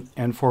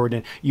and forward.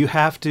 And you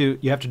have to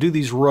do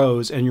these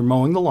rows, and you're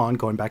mowing the lawn,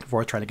 going back and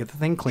forth, trying to get the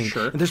thing clean.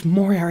 And there's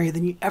more area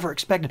than you ever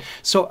expected.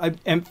 So,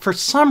 and for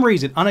some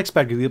reason,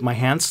 unexpectedly, my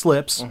hand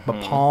slips, the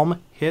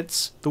palm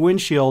hits the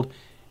windshield,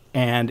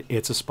 and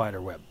it's a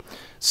spider web.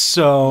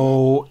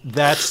 So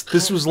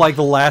this was like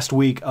the last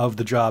week of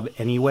the job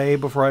anyway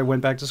before I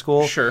went back to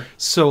school. Sure.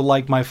 So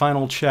like my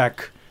final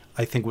check,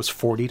 I think, was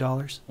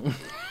 $40.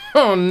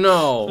 Oh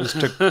no! Just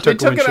took They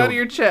took it out of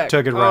your check.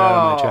 Took it right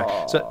out of my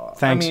check. So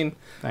thanks. I mean,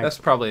 Thanks. that's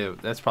probably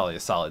a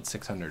solid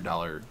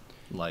 $600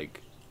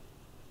 like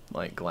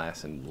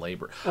glass and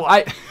labor.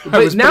 But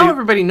now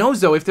everybody knows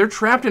though, if they're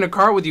trapped in a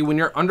car with you when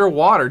you're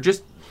underwater,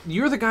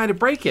 you're the guy to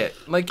break it.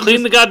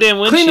 Clean the goddamn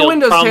windshield. Clean the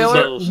windows,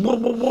 Taylor.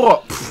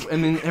 Taylor.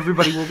 And then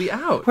everybody will be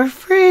out. We're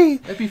free.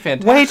 That'd be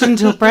fantastic. Wait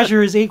until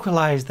pressure is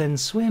equalized, then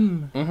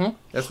swim.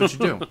 That's what you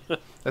do.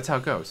 That's how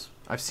it goes.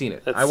 I've seen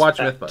it. That's I watch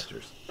fact.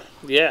 MythBusters.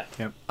 Yeah.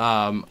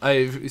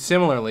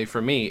 Similarly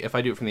for me, if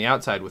I do it from the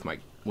outside with my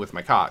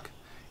cock,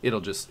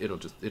 it'll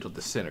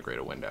disintegrate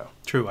a window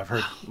True, I've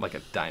heard. like a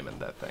diamond.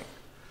 That thing.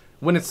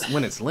 When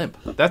it's limp.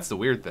 That's the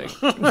weird thing.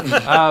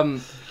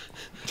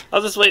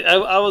 I'll just wait.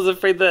 I was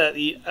afraid that,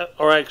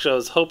 or actually, I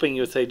was hoping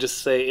you would say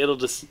it'll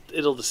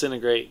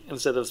disintegrate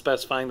instead of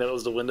specifying that it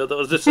was the window that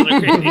was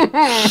disintegrating. Yeah,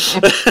 I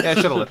should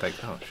have let that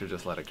go. Should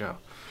just let it go.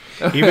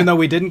 Even though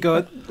we didn't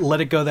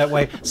let it go that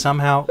way,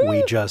 somehow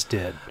we just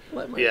did.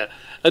 Yeah,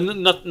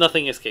 and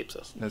nothing escapes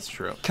us. That's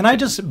true. Can I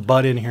just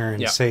butt in here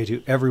and Yeah. say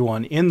to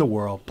everyone in the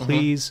world,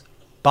 please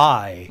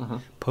buy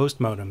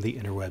Postmodem, The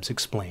Interwebs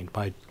Explained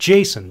by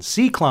Jason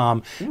C.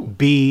 Klom,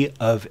 B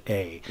of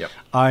A. Yep.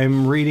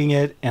 I'm reading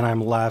it and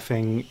I'm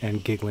laughing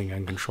and giggling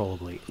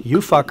uncontrollably. You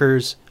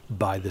fuckers,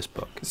 buy this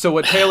book. So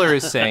what Taylor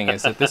is saying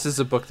is that this is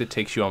a book that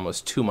takes you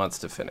almost 2 months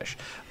to finish,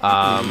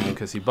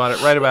 because he bought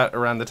it right about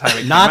around the time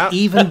it came out. Not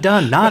even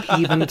done. Not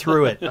even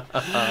through it.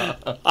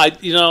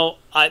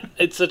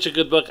 It's such a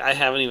good book. I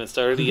haven't even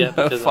started it yet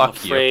because I'm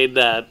Fuck you. afraid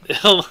that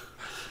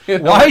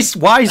Why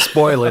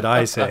spoil it,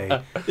 I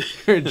say.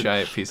 You're a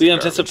giant piece the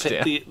of garbage,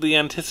 Dan. the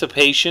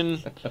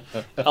anticipation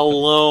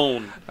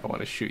alone. I want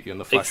to shoot you in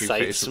the fucking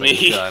excites face with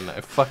me. a gun. I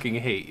fucking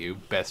hate you,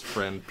 best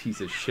friend, piece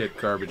of shit,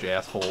 garbage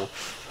asshole. In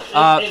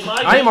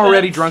my I am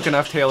already defense- drunk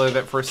enough, Taylor,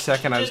 that for a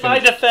second I was In my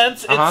going to...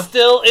 defense, it's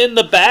still in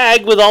the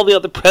bag with all the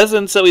other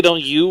presents that we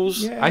don't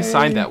use. I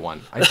signed that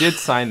one. I did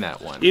sign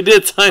that one. You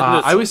did sign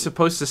this. I was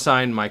supposed to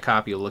sign my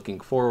copy of Looking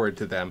Forward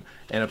to them,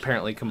 and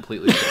apparently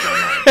completely slipped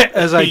my mind.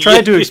 As I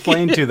tried to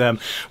explain to them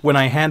when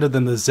I handed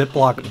them the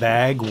Ziploc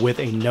bag with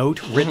a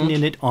note written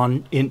in it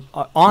on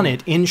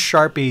it in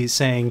Sharpie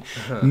saying,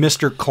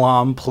 "Mr.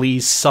 Klom,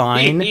 please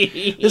sign."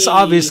 This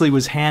obviously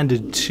was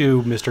handed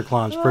to Mr.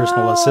 Klom's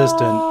personal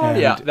assistant,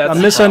 and Yeah, that's a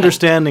the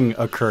misunderstanding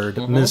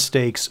occurred.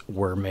 Mistakes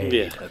were made.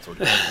 Yeah. That's what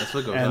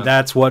goes And on.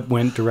 that's what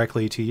went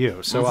directly to you.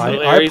 So I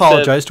Larry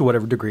apologize to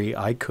whatever degree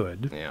I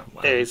could. Yeah.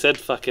 Wow. Harry said,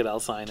 "Fuck it, I'll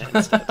sign it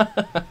instead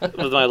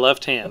with my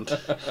left hand."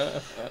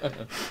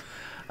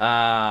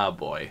 Ah,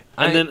 boy.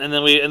 And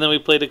then we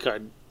played a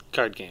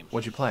card game.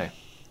 What'd you play?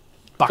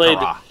 Played-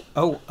 Baccarat.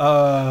 Oh,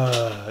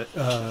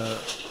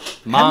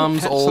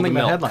 Mom's Old something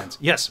Milk. about headlines.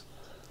 Yes.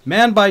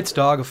 Man Bites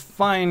Dog, a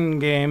fine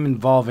game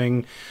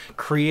involving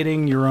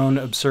creating your own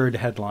absurd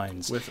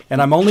headlines.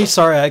 And I'm only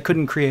sorry I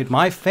couldn't create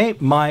my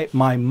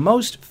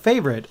most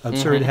favorite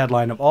absurd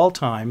headline of all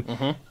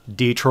time,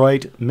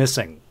 Detroit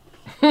Missing.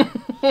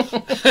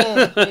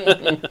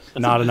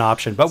 Not an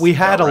option. But we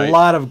had about right. a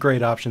lot of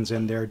great options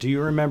in there. Do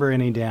you remember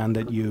any, Dan,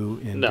 that you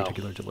in No.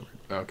 particular delivered?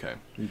 Okay,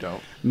 you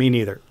don't. Me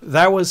neither.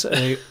 That was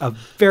a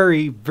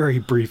very, very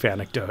brief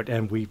anecdote,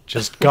 and we've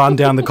just gone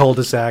down the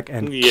cul-de-sac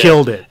and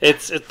killed it.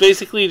 It's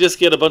basically you just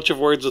get a bunch of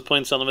words with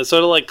points on them. It's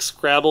sort of like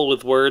Scrabble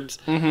with words,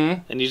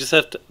 and you just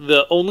have to.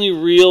 The only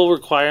real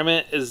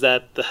requirement is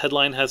that the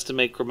headline has to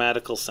make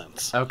grammatical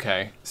sense.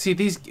 Okay. See,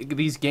 these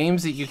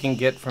games that you can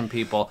get from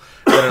people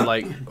that are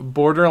like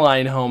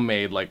borderline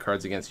homemade, like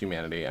Cards Against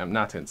Humanity. I'm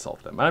not to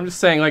insult them, but I'm just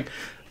saying, like,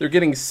 they're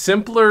getting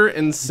simpler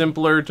and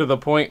simpler to the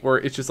point where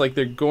it's just like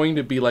they're going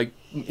to be like,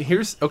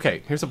 here's a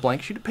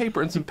blank sheet of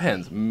paper and some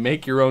pens.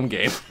 Make your own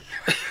game.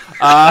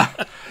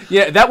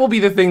 Yeah, that will be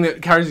the thing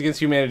that Cards Against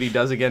Humanity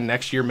does again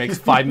next year, makes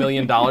 $5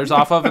 million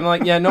off of, and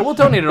like, yeah, no, we'll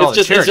donate it all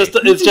to charity.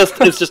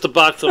 It's just a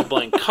box of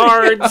blank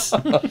cards,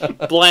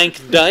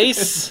 blank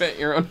dice. Invent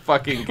your own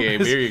fucking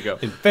game. Here you go.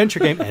 Adventure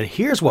game, and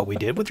here's what we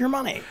did with your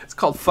money. It's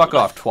called Fuck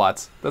Off,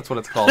 Twats. That's what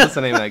it's called. That's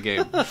the name of that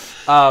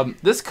game.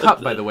 This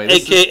cup, by the way,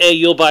 AKA,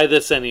 you'll buy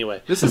this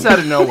anyway. this is out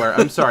of nowhere.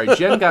 I'm sorry.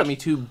 Jen got me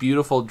 2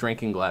 beautiful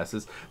drinking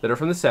glasses that are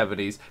from the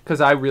 70s because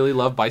I really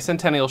love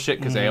bicentennial shit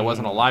because A, I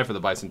wasn't alive for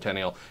the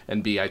bicentennial,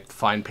 and B, I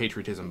find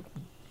patriotism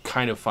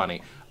kind of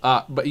funny.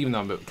 But even though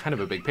I'm kind of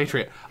a big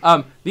patriot,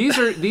 these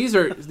are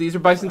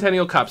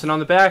bicentennial cups, and on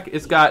the back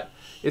it's got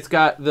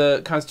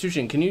the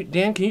Constitution.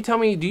 Dan? Can you tell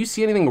me? Do you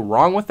see anything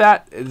wrong with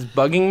that? It's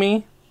bugging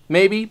me.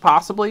 Maybe,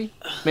 possibly,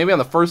 maybe on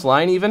the first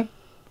line even.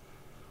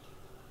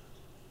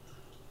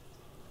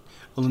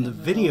 Well, in the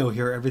video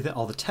here,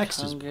 all the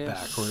text is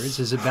backwards.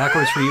 Is it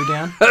backwards for you,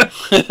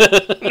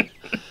 Dan?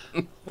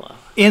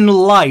 In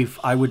life,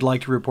 I would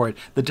like to report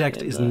the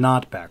text is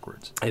not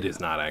backwards. It is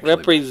not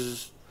actually.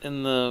 It's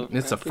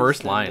the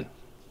first line,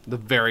 the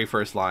very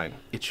first line.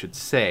 It should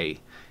say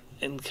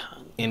in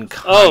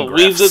Congress. Oh,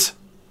 leave the.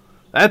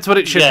 That's what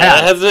it should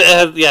Yeah, have.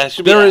 it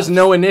should be. There F. is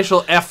no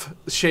initial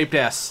F-shaped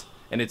S,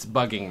 and it's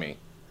bugging me.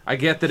 I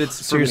get that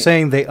it's. So you're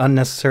saying they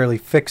unnecessarily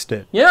fixed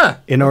it yeah,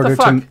 in what the order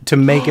fuck? to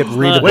make it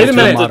readable Wait a to a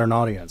minute. modern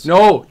audience?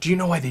 No, do you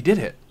know why they did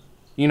it?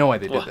 You know why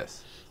they did What?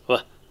 this.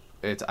 What?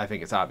 I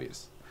think it's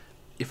obvious.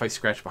 If I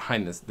scratch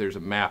behind this, there's a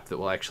map that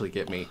will actually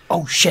get me.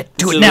 Oh shit!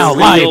 Do To it now, the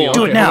live! real-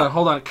 Do it Okay, now!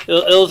 Hold on.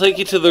 It'll take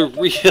you to the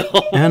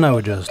real. And I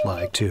would just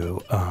like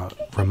to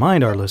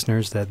remind our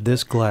listeners that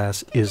this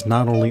glass is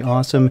not only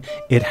awesome,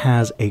 it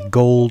has a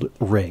gold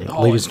ring.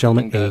 Oh, Ladies it and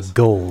gentlemen, fucking a does.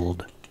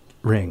 gold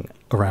ring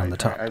around the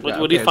top.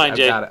 What do you find,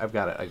 Jay? I've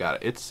got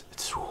it. It's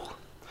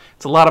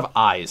a lot of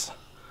eyes.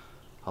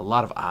 A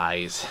lot of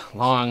eyes.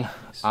 Long.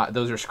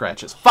 Those are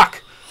scratches.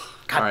 Fuck!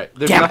 All right,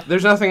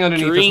 there's nothing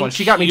underneath this one.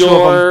 She got me 2 of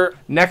your them.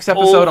 Next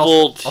episode,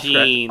 I'll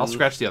Ovaltine.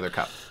 scratch the other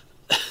cup.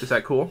 Is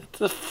that cool?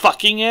 The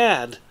fucking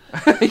ad.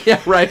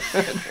 Yeah, right.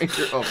 Drink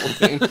your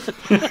Ovaltine.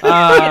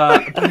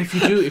 But if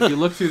you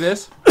look through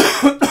this,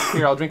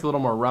 here, I'll drink a little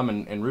more rum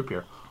and root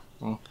beer.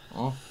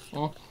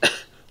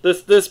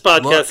 This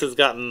podcast Look, has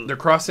gotten. They're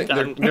crossing.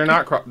 They're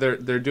not.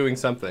 They're doing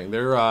something.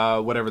 They're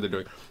whatever they're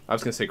doing. I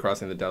was gonna say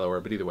crossing the Delaware,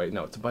 but either way,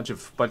 no. It's a bunch of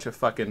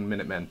fucking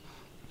Minutemen.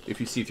 If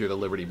you see through the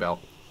Liberty Bell,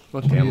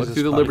 look, Dan. Look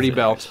through the Liberty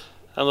Bell. Do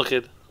I look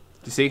at.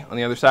 you see on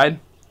the other side?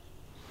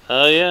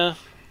 Oh yeah.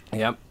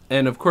 Yep.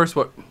 And of course,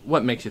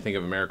 what makes you think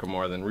of America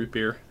more than root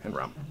beer and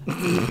rum?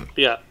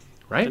 Yeah.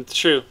 Right? It's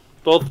true.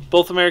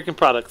 Both American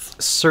products.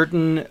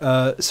 Certain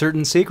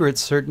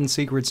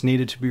secrets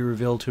needed to be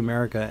revealed to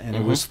America, and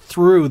it was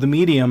through the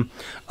medium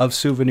of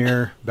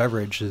souvenir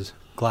beverages,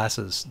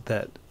 glasses,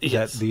 that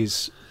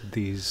these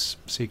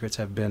secrets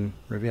have been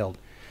revealed.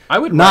 I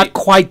would Not write,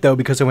 quite though,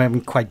 because we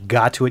haven't quite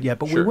got to it yet,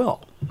 but Sure. we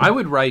will. I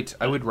would write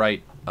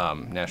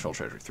National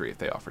Treasure 3 if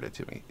they offered it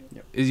to me.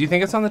 Do you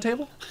think it's on the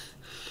table?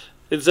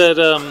 Is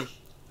that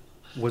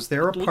Was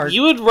there a part?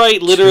 you would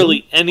write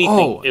literally anything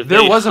Oh, if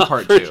there they was a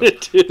part offered 2.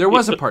 it to There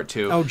was a you. part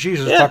 2. Oh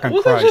Jesus Yeah, fucking it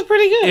was actually Christ!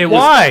 pretty good. It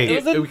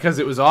Why? Was, because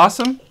it was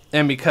awesome,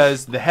 and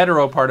because the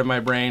hetero part of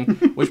my brain,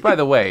 which by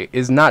the way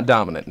is not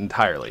dominant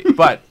entirely,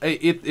 but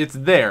it's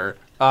there.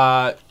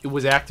 It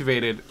was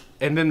activated,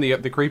 and then the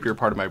creepier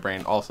part of my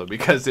brain also,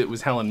 because it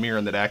was Helen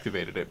Mirren that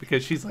activated it,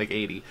 because she's like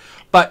 80.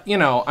 But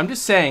I'm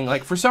just saying,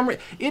 like, for some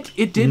reason,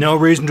 it did. No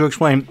reason to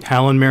explain.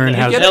 Helen Mirren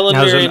has Helen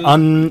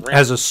Mirren-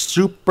 has a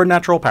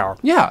supernatural power.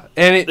 Yeah,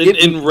 and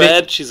In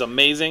Red, she's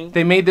amazing.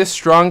 They made this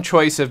strong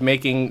choice of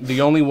making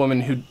the only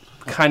woman who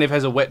kind of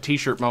has a wet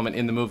T-shirt moment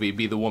in the movie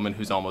be the woman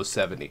who's almost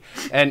 70.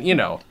 And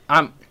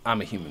I'm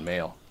a human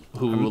male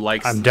who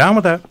likes I'm down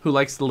with that. who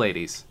likes the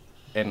ladies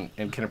and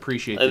can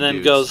appreciate. And the then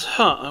dudes. goes,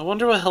 I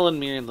wonder what Helen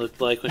Mirren looked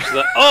like when she's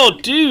like, oh,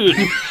 dude,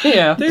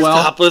 yeah, there's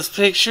well, topless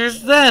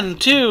pictures then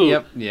too.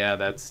 yep,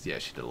 yeah, she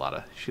did a lot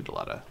of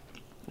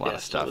Yeah,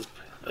 stuff.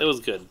 It was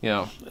good. You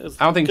know, It was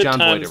I don't think good John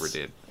Boyd times. ever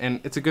did. And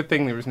it's a good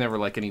thing there was never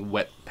like any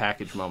wet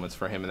package moments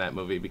for him in that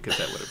movie, because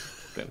that would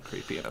have been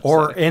creepy and upsetting.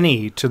 Or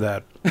any to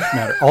that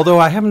matter. Although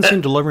I haven't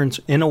seen Deliverance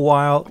in a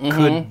while,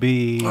 could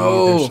be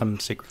there's some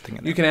secret thing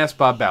in there. You can ask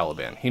Bob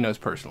Balaban. He knows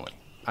personally.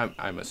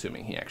 I'm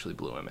assuming he actually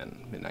blew him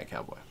in Midnight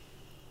Cowboy.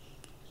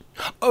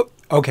 Oh,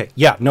 okay.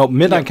 Yeah, no,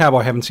 Midnight Cowboy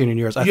I haven't seen in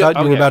years. I Yeah, thought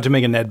you were okay. about to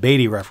make a Ned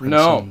Beatty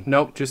reference.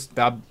 Nope. Just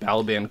Bob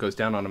Balaban goes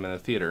down on him in the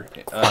theater.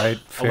 Quite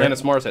fair.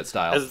 Alanis Morissette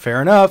style.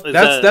 Fair enough. Is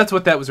That's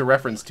what that was a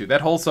reference to.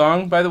 That whole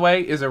song, by the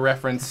way, is a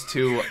reference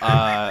to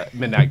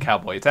Midnight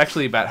Cowboy. It's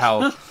actually about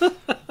how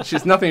she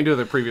has nothing to do with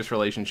her previous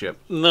relationship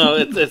No,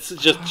 it's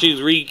just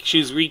she's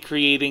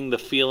recreating the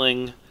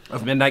feeling.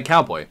 of Midnight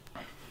Cowboy.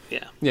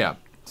 Yeah. Yeah.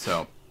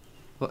 So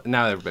well,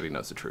 now everybody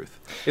knows the truth.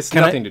 It's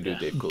Can nothing I- to do with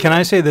Dave Coulier. Can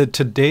I say that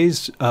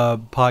today's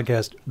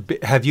podcast,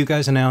 have you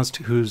guys announced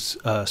who's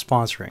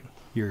sponsoring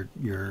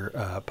your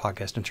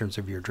podcast in terms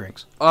of your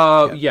drinks?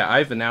 Yeah,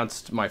 I've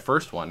announced my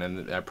first one,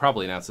 and I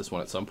probably announced this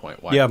one at some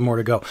point. Why? You have more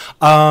to go.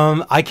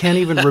 I can't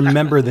even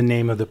remember the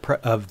name of the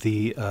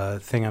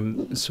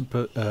thing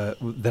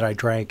that I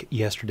drank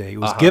yesterday. It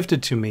was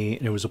gifted to me,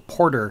 and it was a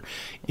porter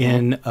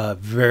in a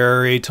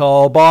very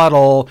tall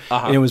bottle,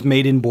 and it was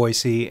made in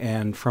Boise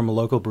and from a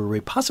local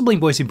brewery, possibly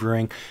Boise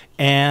Brewing.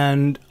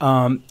 And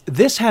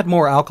this had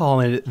more alcohol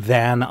in it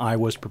than I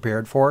was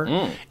prepared for.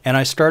 And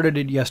I started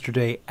it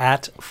yesterday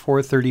at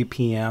 4:30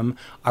 p.m.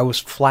 I was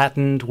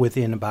flattened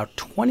within about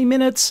 20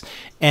 minutes,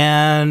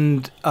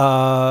 and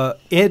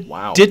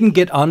it didn't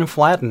get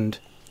unflattened.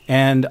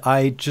 And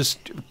I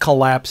just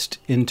collapsed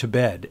into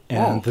bed.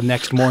 And the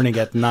next morning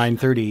at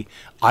 9:30,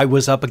 I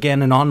was up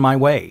again and on my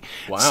way.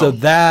 Wow. So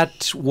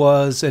that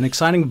was an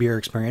exciting beer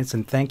experience.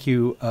 And thank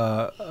you,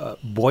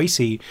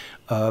 Boise.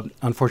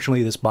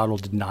 Unfortunately, this bottle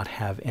did not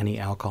have any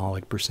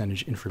alcoholic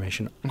percentage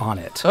information on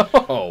it.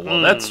 Oh,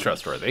 well, that's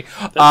trustworthy.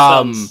 That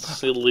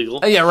sounds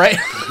illegal. Yeah, right.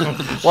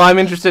 Well, I'm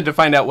interested to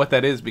find out what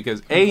that is,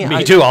 because A,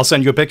 Me too. I'll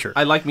send you a picture.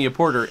 I like me a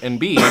porter, and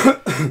B,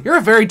 you're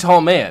a very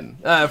tall man.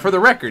 For the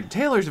record,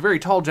 Taylor's a very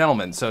tall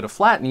gentleman, so to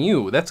flatten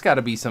you, that's got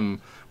to be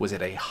some... Was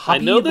it a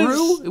hoppy know there's-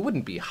 brew? It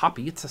wouldn't be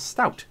hoppy. It's a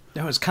stout.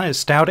 It was kind of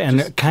stout, and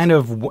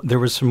there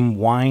was some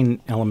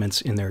wine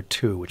elements in there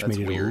too, which made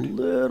it weird. a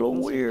little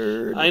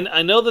weird.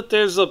 I know that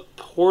there's a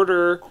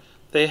porter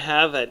they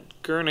have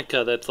at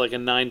Guernica that's like a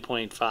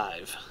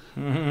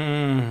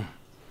 9.5.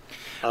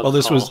 Well,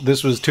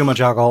 this was too much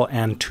alcohol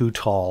and too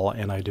tall,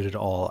 and I did it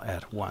all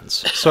at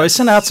once. So I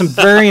sent out some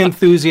very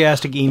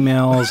enthusiastic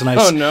emails, and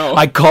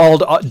I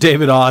called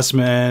David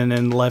Osman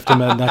and left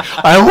him a note.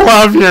 I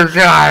love you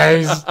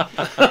guys.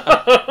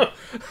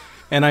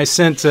 And I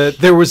sent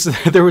there was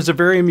a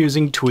very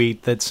amusing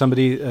tweet that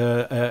somebody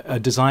a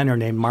designer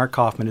named Mark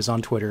Kaufman is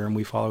on Twitter, and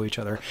we follow each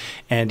other,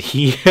 and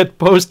he had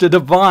posted a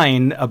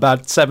Vine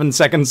about 7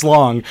 seconds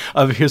long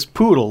of his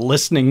poodle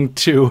listening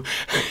to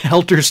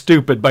Helter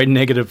Stupid by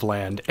Negative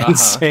Land and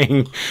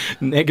saying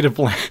Negative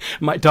Land,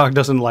 my dog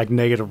doesn't like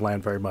Negative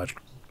Land very much.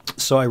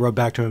 So I wrote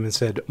back to him and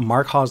said,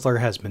 Mark Hosler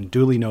has been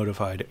duly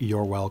notified.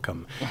 You're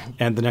welcome.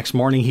 And the next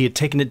morning he had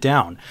taken it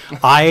down.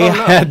 I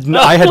had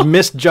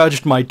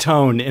misjudged my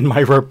tone in my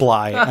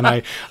reply, and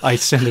I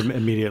sent him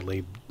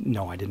immediately,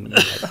 no, I didn't mean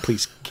that.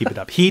 Please keep it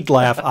up. He'd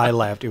laugh. I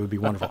laughed. It would be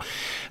wonderful.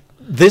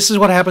 This is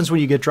what happens when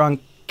you get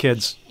drunk,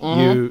 kids.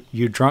 You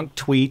drunk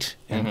tweet,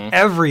 and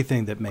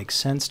everything that makes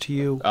sense to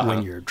you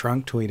when you're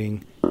drunk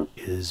tweeting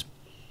is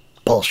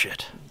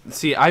bullshit.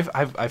 See,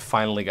 I've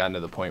finally gotten to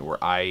the point where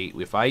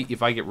if I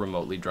get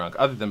remotely drunk,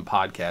 other than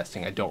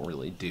podcasting, I don't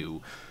really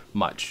do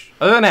much.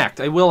 Other than act,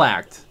 I will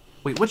act.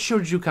 Wait, what show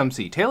did you come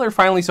see? Taylor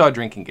finally saw a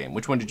Drinking Game.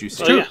 Which one did you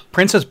see? Oh, yeah.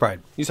 Princess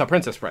Bride. You saw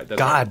Princess Bride. That's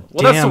God right.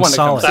 Well, that's the damn one to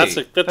come solid.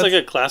 see. That's like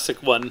a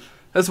classic one.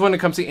 That's the one to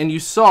come see. And you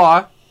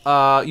saw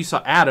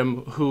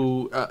Adam,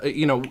 who,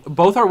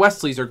 both our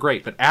Westleys are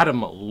great, but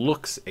Adam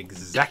looks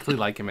exactly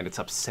like him, and it's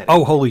upsetting.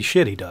 Oh, holy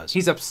shit, he does.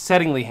 He's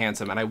upsettingly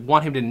handsome, and I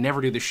want him to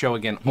never do the show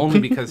again, only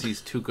because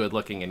he's too good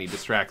looking and he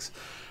distracts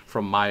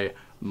from my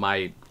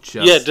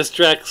just... Yeah,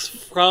 distracts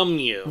from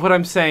you. What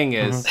I'm saying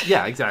is,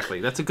 yeah,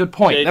 exactly. That's a good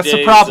point. JJ That's the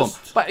is problem.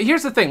 just- But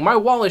here's the thing. My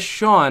Wallace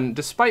Shawn,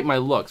 despite my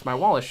looks, my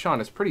Wallace Shawn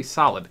is pretty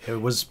solid.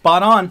 It was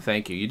spot on.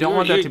 Thank you. You don't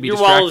want that to be your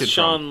distracted Wallace from.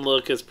 Shawn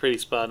look is pretty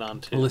spot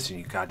on too. Listen,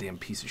 you goddamn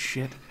piece of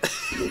shit. I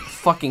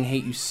fucking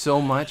hate you so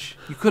much.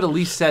 You could at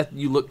least said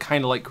you look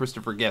kind of like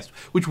Christopher Guest,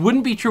 which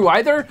wouldn't be true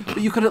either,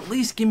 but you could at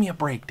least give me a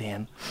break,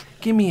 Dan.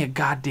 Give me a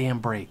goddamn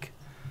break.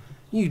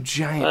 You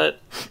giant... But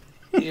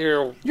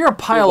your You're a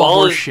pile of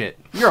horse shit.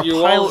 You're a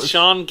your pile Wallace of...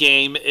 Shawn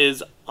game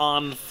is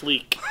on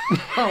fleek.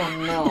 Oh,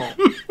 no.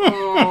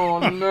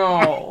 Oh,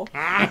 no.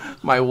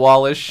 My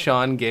Wallace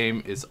Shawn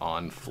game is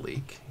on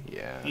fleek.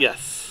 Yeah.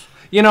 Yes.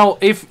 You know,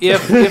 if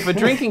a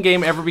drinking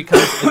game ever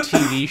becomes a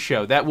TV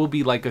show, that will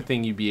be like a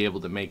thing you'd be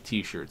able to make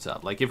T-shirts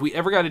of. Like if we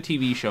ever got a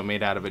TV show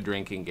made out of a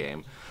drinking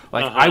game,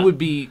 like I would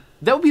be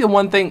That would be the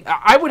one thing.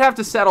 I would have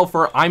to settle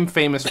for I'm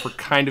famous for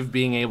kind of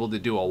being able to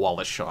do a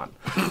Wallace Shawn.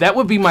 That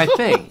would be my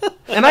thing.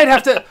 And I'd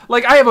have to,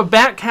 like, I have a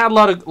back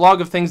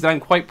catalog of things that I'm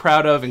quite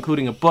proud of,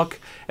 including a book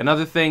and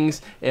other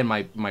things, and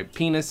my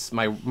penis,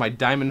 my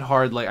diamond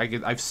hard,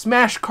 like, I've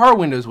smashed car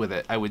windows with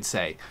it, I would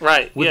say.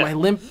 Right, With yeah. my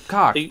limp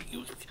cock. And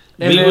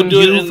then would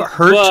do it you've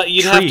hurt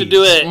you'd have to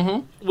do trees.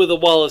 it with a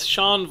Wallace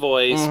Shawn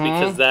voice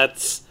because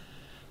that's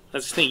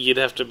the thing. You'd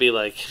have to be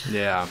like,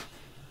 Yeah.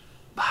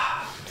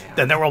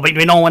 Then there will be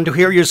no one to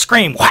hear you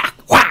scream, whack,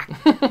 whack.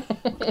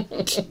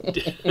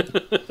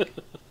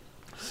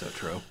 So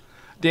true.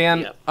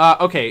 Dan, Yep.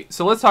 Okay,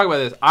 so let's talk about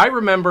this. I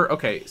remember,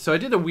 so I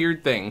did a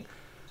weird thing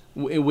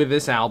with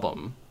this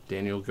album,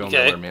 Daniel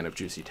Gilmiller, Okay. Man of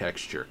Juicy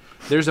Texture.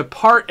 There's a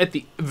part at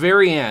the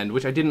very end,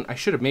 which I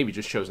should have maybe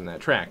just chosen that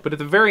track, but at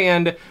the very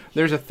end,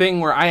 there's a thing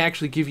where I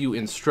actually give you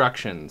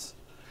instructions,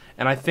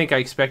 and I think I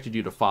expected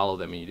you to follow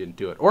them, and you didn't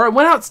do it. Or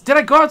did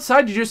I go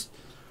outside to just,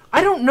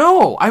 I don't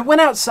know. I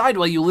went outside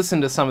while you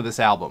listened to some of this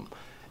album.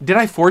 Did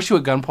I force you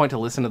at gunpoint to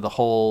listen to the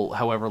whole,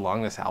 however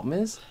long this album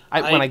is?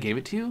 When I gave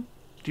it to you?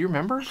 Do you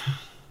remember?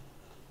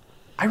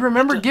 I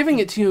remember giving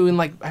it to you, and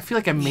like I feel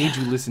like I made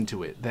you listen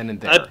to it then and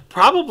there,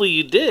 probably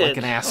you did. like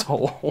an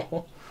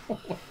asshole. Oh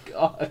my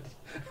god,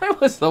 I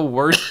was the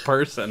worst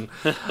person.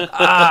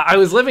 I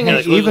was living in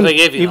Like, look even what I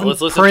gave you. even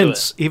Let's listen to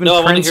Prince, it. even No, I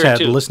wanna Prince hear it had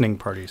too. listening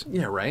parties.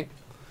 yeah, right.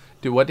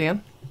 Do what,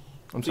 Dan?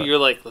 I'm So sorry. you're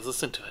like, let's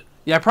listen to it.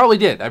 Yeah, I probably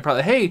did.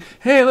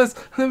 hey, let's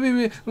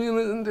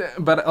listen to.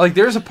 But like,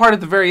 there's a part at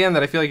the very end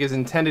that I feel like is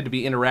intended to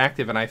be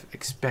interactive, and I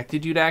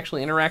expected you to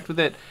actually interact with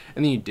it,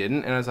 and then you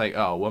didn't, and I was like,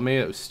 oh, well, maybe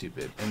that was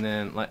stupid. And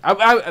then like,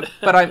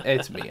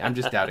 it's me. I'm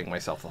just doubting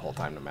myself the whole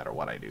time, no matter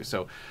what I do.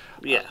 So,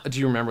 Yeah. do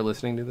you remember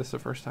listening to this the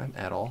first time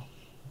at all?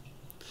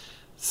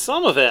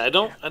 Some of it. I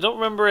don't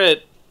remember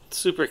it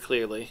super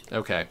clearly.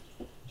 Okay,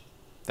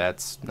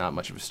 that's not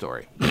much of a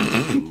story.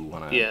 You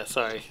wanna? Yeah,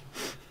 sorry.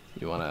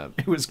 You wanna?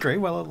 It was great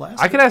while it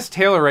lasted. I could ask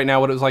Taylor right now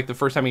what it was like the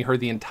first time he heard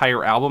the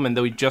entire album, and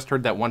though he just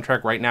heard that one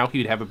track right now, he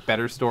would have a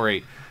better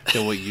story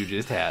than what you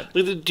just had.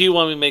 Do you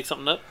want me to make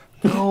something up?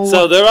 No.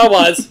 So there I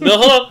was. No,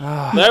 hold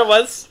on. There I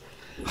was.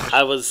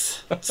 I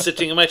was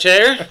sitting in my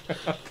chair,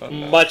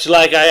 much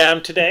like I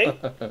am today.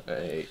 I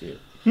hate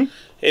you.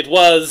 It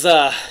was,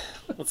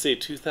 let's see,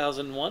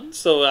 2001.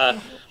 So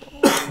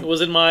it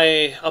was in my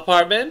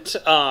apartment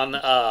on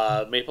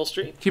Maple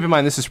Street. Keep in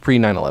mind, this is pre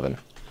 9/11.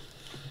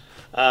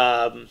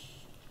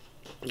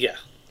 Yeah.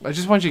 I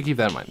just want you to keep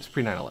that in mind. It's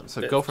pre 9/11,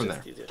 so go from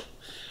there.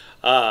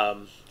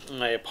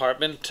 My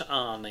apartment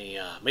on a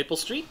Maple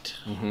Street.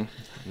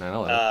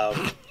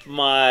 9/11.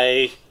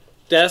 My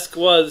desk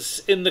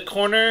was in the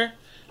corner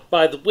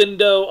by the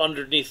window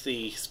underneath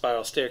the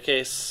spiral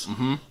staircase.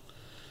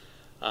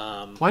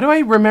 Why do I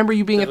remember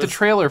you being at the was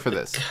trailer for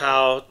this?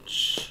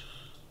 Couch.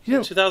 You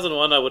In didn't-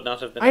 2001, I would not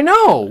have been. I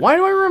know. Why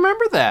do I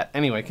remember that?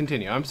 Anyway,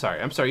 continue. I'm sorry.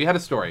 You had a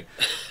story.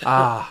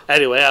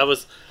 Anyway, I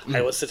was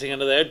sitting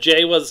under there.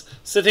 Jay was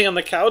sitting on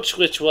the couch,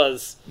 which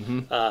was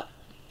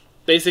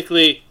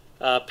basically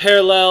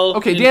parallel.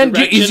 Okay, in Dan,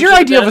 direction is your to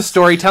the idea of a desk.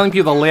 story telling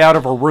people the layout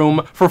of a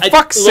room? For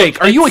fuck's look,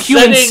 sake, are you a it's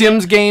human setting-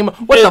 Sims game?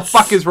 What the it's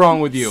fuck is wrong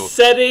with you?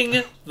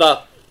 Setting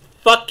the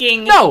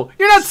fucking No,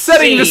 you're not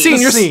setting the scene.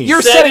 Scene.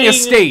 You're setting a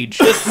stage.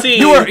 The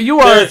scene. You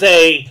are. There's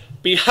a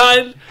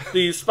behind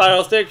the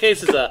spiral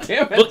staircase is a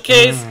Damn it.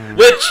 bookcase,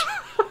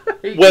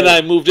 which when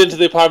I moved into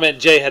the apartment,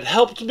 Jay had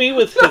helped me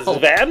with his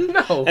van,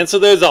 no. and so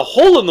there's a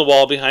hole in the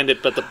wall behind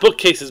it, but the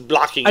bookcase is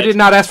blocking it. I did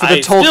not ask for the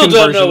I still Tolkien don't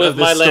know version if of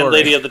this my story.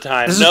 landlady at the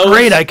time This is knows.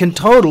 great. I can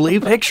totally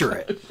picture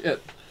it.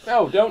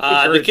 No, don't. The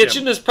encourage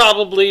kitchen him. is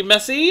probably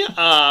messy.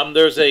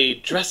 There's a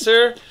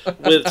dresser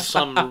with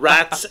some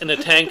rats in a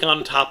tank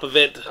on top of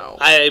it. Oh.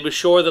 I was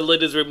sure the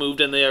lid is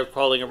removed and they are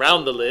crawling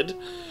around the lid.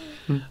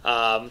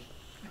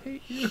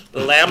 The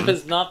lamp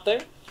is not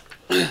there.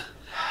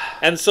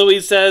 And so he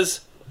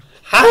says,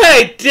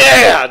 "Hi,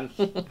 Dan!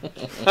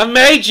 I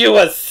made you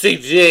a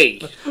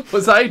CD.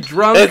 Was I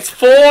drunk? It's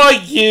for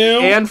you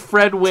and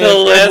Fred Wynn.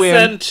 to Edwin.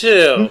 listen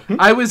to."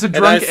 I was a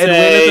drunk I Edwin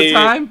at the say-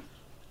 time.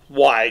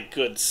 Why,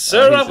 good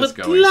sir, he's I just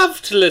would going.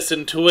 love to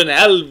listen to an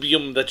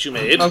album that you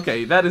made.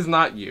 Okay, that is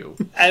not you.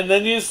 And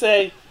then you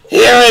say,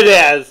 "Here it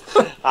is.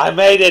 I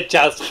made it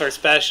just for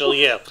special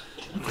you."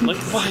 I'm like,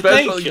 why,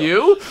 Special thank you.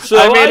 you? So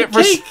I made it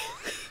for.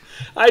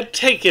 I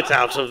take it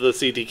out of the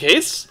CD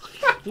case.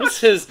 With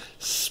his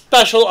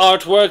special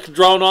artwork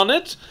drawn on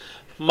it.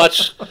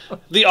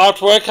 The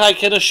artwork, I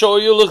can assure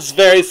you, looks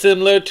very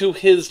similar to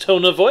his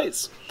tone of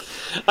voice.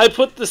 I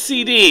put the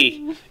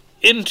CD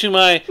into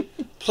my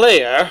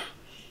player,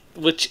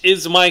 which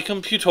is my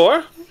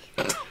computer,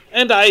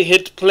 and I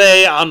hit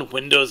play on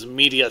Windows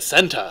Media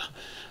Center.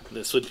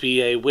 This would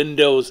be a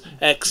Windows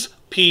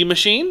XP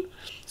machine.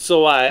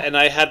 So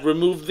I had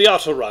removed the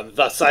auto run,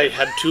 thus I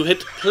had to hit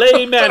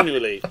play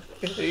manually.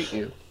 I hate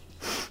you.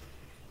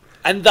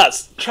 And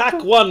thus,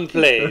 track 1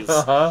 plays.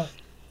 Uh-huh.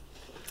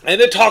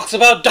 And it talks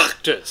about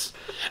doctors,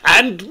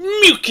 and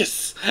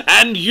mucus,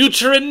 and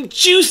uterine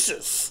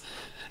juices,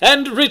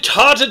 and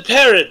retarded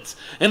parents.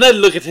 And I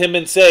look at him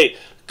and say,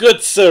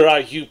 Good sir,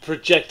 are you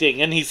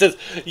projecting? And he says,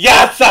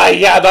 yes, I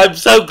am. I'm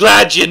so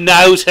glad you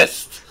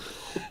noticed.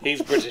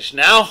 He's British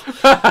now.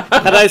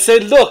 And I say,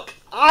 look,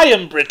 I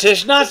am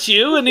British, not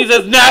you. And he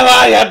says, no,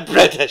 I am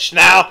British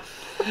now.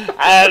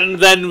 And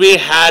then we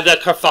had a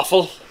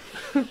kerfuffle.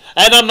 And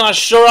I'm not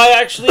sure I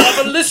actually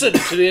ever listened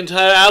to the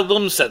entire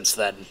album since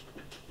then.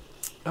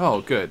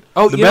 Oh, good.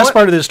 Oh, The you know best what?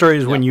 part of this story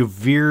is when you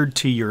veered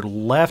to your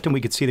left and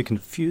we could see the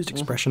confused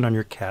expression on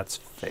your cat's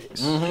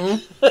face.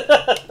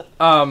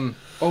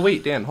 Oh,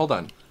 wait, Dan, hold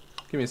on.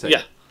 Give me a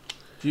second.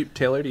 Yeah.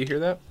 Taylor, do you hear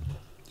that?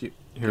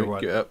 Hear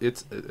what?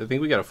 It's. I think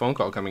we got a phone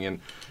call coming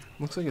in.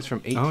 Looks like it's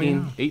from 18, Oh,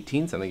 yeah.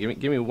 18 something.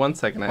 Give me 1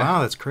 second.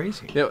 Wow, that's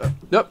crazy.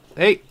 Yep.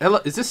 Hey, hello.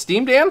 Is this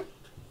Steam Dan?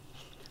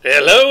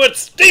 Hello, it's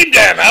Steam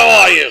Dan. How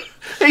are you?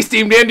 Hey,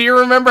 Steam Dan. Do you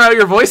remember how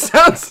your voice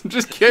sounds? I'm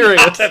just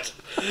curious.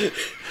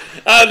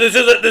 This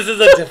is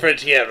a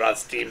different era,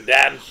 Steam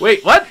Dan.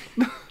 Wait, what?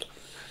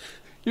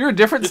 You're a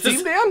different This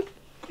is- Steam Dan?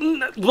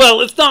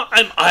 Well, it's not.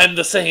 I'm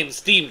the same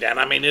Steam Dan.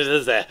 I mean, it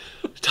is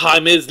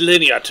time is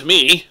linear to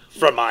me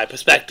from my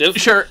perspective.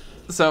 Sure.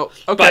 So,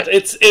 okay. But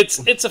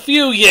it's a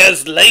few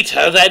years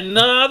later than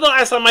the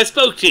last time I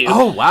spoke to you.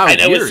 Oh, wow, I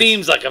know years. it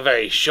seems like a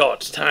very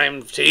short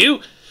time to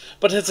you,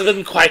 but it's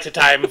been quite a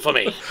time for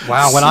me.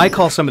 Wow, when I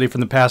call somebody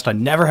from the past, I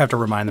never have to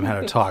remind them how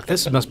to talk.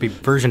 This must be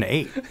version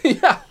 8.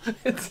 Yeah.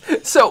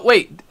 So,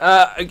 wait.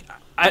 Now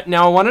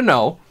I want to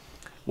know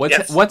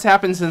Yes. what's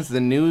happened since the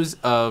news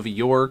of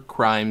your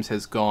crimes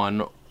has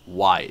gone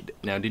wide.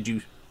 Now,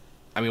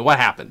 what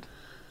happened?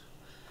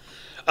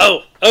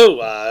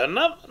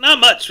 Not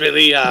much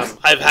really.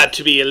 I've had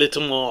to be a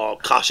little more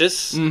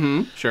cautious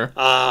Sure.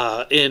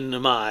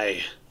 in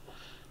my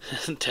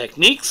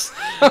techniques,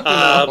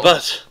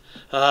 but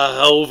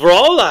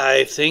overall,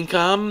 I think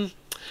I've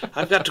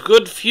got a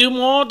good few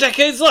more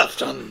decades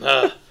left on.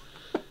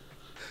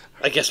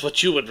 I guess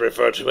what you would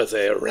refer to as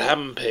a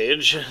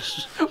rampage.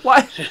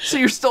 Why? So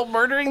you're still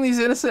murdering these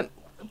innocent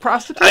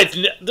prostitutes?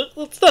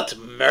 It's not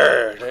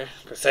murder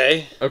per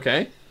se.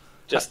 Okay.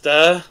 Just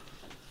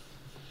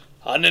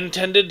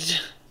unintended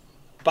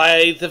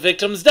by the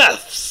victim's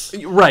deaths.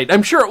 Right.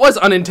 I'm sure it was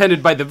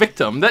unintended by the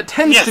victim. That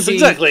tends to Yes, be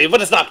exactly,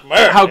 but it's not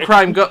murder. how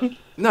crime go.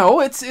 No,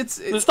 it's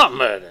It's not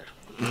murder.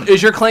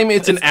 Is your claim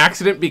it's an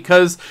accident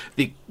because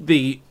the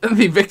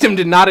victim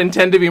did not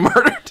intend to be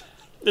murdered?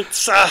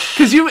 It's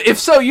Because if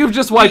so, you've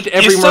just wiped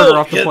every You're murder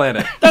off the yeah,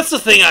 planet. That's the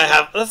thing I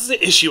have. That's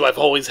the issue I've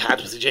always had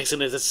with you,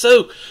 Jason. Is it's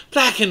so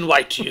black and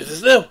white to you.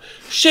 There's no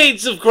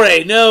shades of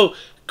gray, no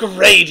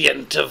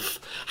gradient of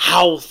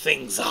how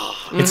things are.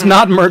 It's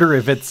not murder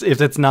if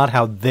it's not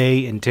how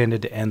they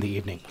intended to end the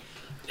evening.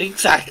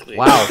 Exactly.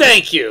 Wow.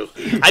 Thank you.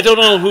 I don't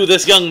know who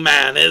this young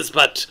man is,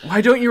 but Why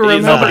don't you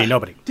He's remember?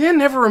 Nobody. Dan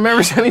never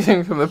remembers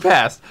anything from the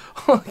past.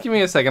 Give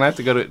me a second. I have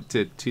to go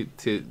to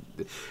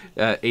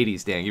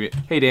 80s Dan.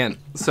 Hey Dan.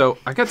 So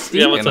I got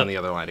Steve what's on up? the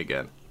other line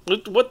again.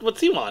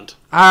 what's he want?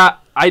 I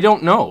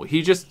don't know.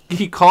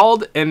 He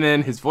called and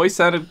then his voice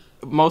sounded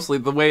mostly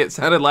the way it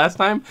sounded last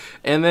time,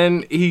 and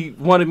then he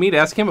wanted me to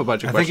ask him a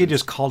bunch of I questions. think he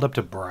just called up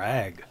to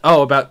brag.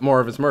 Oh, about more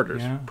of his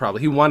murders. Yeah.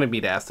 Probably. He wanted me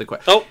to ask the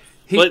question. Oh,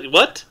 He-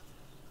 what?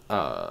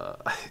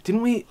 Did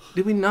we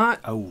not?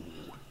 Oh.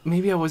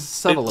 Maybe I was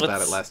subtle Wait, about it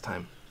what's- last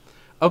time.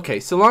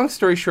 Okay, so long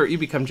story short, you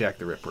become Jack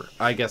the Ripper.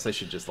 I guess I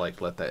should just let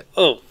that.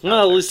 Oh,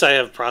 well, at least I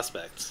have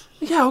prospects.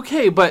 Yeah,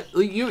 okay, but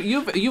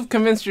you've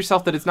convinced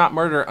yourself that it's not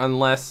murder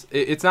unless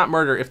it's not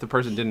murder if the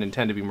person didn't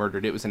intend to be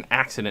murdered. It was an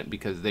accident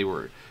because they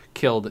were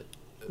killed.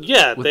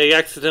 Yeah, they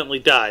accidentally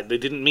died. They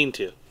didn't mean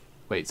to.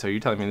 Wait, so you're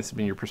telling me this has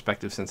been your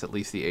perspective since at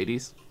least the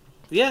 80s?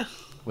 Yeah.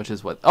 Which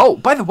is what? Oh,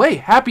 by the way,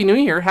 Happy New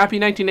Year, Happy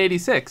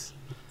 1986.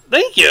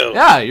 Thank you.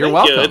 Yeah, you're Thank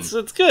welcome. You.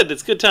 It's good.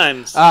 It's good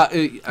times.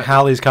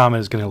 Hallie's comment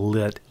is going to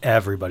let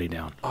everybody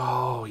down.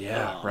 Oh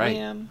yeah, Oh, right.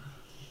 man.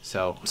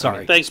 So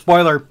Sorry. Thanks.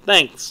 Spoiler.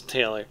 Thanks,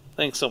 Taylor.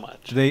 Thanks so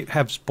much. Do they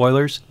have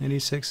spoilers in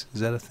 86?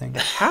 Is that a thing?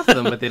 half of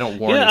them, but they don't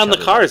warn. Yeah, each on the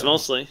other cars about them.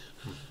 mostly.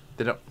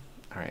 They don't.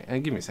 All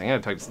right, give me a second. I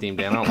gotta talk to Steam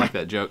Dan. I don't like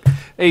that joke.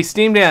 Hey,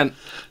 Steam Dan,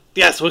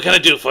 Yes, what can I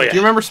do for you? do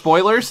you remember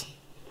spoilers?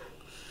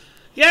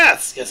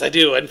 Yes, I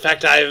do. In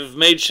fact, I've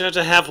made sure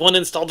to have one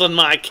installed on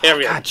my God,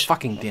 carriage.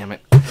 fucking damn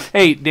it.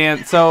 Hey,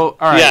 Dan. So,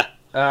 all right.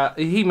 Yeah.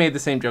 He made the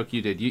same joke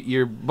you did.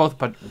 You're both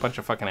a bunch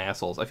of fucking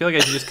assholes. I feel like I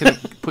just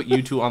couldn't put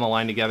you two on the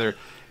line together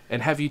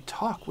and have you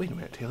talk. Wait a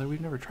minute, Taylor.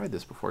 We've never tried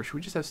this before. Should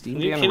we just have Steam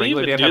Dan Can and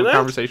regular you Dan even have do a that?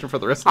 conversation for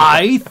the rest of the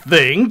I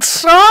think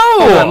so.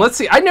 Hold on, let's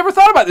see. I never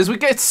thought about this. We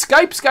get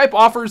Skype. Skype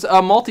offers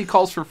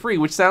multi-calls for free,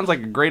 which sounds like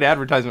a great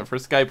advertisement for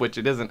Skype, which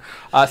it isn't.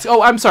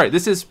 I'm sorry.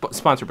 This is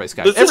sponsored by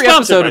Skype. This Every is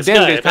sponsored episode by of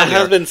Dan's Days Skype. Comedy It Hour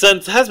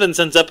has been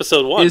since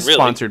episode 1, is really.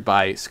 sponsored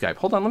by Skype.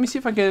 Hold on, let me see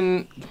if I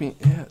can.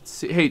 Let's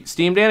see. Hey,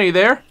 Steam Dan, are you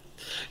there?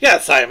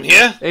 Yes, I am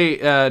here. Hey,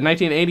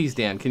 1980s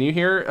Dan, can you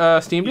hear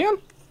Steam Dan?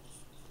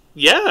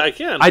 Yeah, I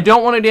can. I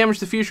don't want to damage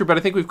the future, but I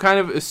think we've kind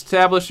of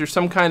established there's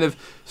some kind of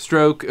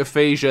stroke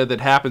aphasia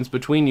that happens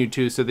between you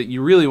two, so that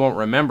you really won't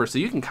remember. So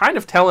you can kind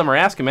of tell him or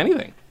ask him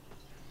anything.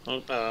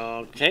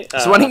 Okay.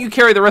 So why don't you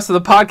carry the rest of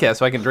the podcast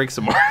so I can drink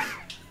some more,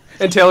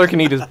 and Taylor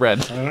can eat his bread.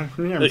 You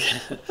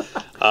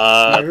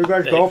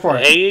guys go for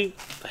it. Hey,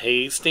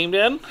 Hey, Steam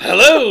Dan.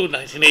 Hello,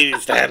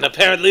 1980s Dan.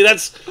 Apparently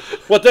that's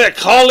what they're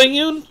calling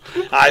you.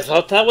 I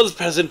thought that was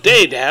present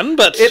day Dan,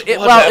 but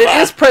well,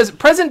 it is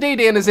present day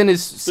Dan is in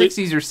his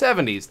 60s or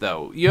 70s,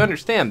 though. You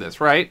understand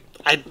this, right?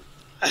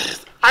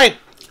 I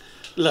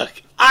look.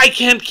 I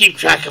can't keep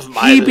track of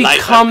my He life.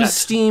 becomes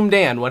Steam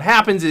Dan. What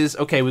happens is,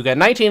 okay, we've got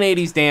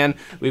 1980s Dan,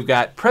 we've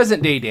got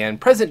present day Dan.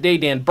 Present day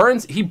Dan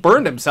he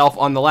burned himself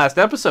on the last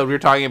episode we were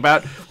talking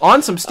about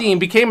on some Steam,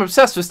 became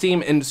obsessed with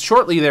Steam, and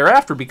shortly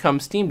thereafter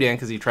becomes Steam Dan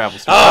because he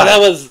travels.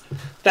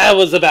 That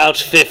was about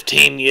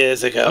 15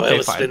 years ago. Okay,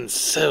 It's been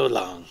so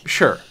long.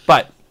 Sure,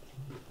 but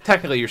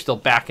technically you're still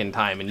back in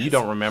time, and you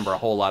don't remember a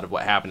whole lot of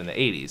what happened in the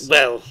 80s.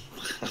 Well,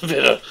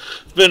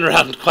 I've been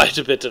around quite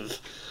a bit of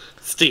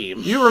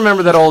Steam. You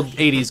remember that old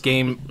 80s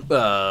game,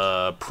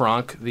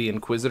 Pronk the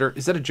Inquisitor?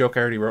 Is that a joke I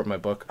already wrote in my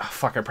book? Oh,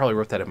 fuck, I probably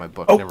wrote that in my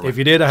book. Oh, never mind. if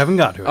you did, I haven't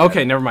got to it.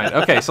 Okay, never mind.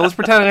 Okay, so let's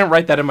pretend I didn't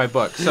write that in my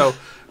book. So,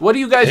 what do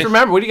you guys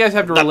remember? What do you guys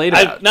have to relate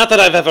about? Not that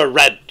I've ever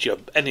read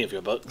any of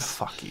your books.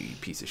 Fuck you, you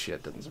piece of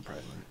shit. Doesn't surprise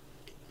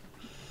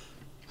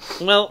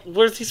me. Well,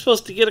 where's he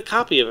supposed to get a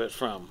copy of it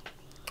from?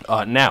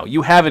 Now,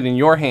 you have it in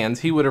your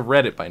hands. He would have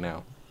read it by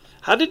now.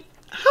 I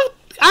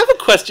have a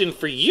question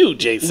for you,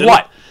 Jason.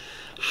 What?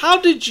 How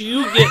did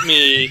you get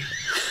me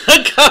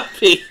a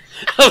copy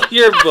of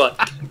your book?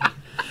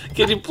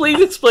 Can you please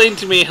explain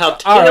to me how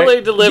Taylor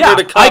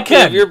delivered a copy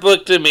of your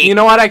book to me? You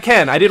know what? I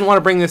can. I didn't want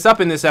to bring this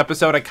up in this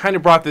episode. I kind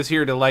of brought this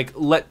here to,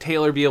 let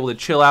Taylor be able to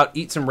chill out,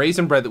 eat some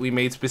raisin bread that we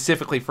made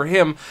specifically for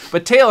him.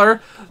 But Taylor,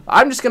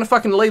 I'm just going to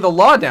fucking lay the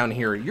law down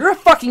here. You're a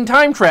fucking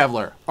time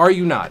traveler. Are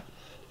you not?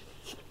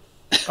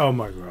 Oh,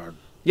 my God.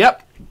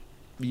 Yep.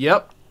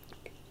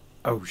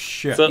 Oh,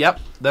 shit. Yep.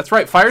 That's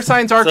right. Fire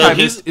Signs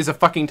Archivist is a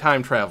fucking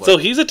time traveler. So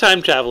he's a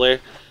time traveler.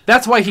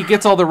 That's why he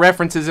gets all the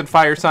references in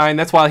Fire Sign.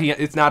 That's why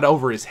it's not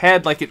over his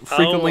head like it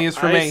frequently is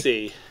for me. I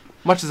see.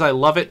 Much as I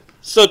love it.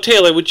 So,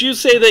 Taylor, would you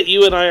say that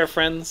you and I are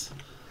friends?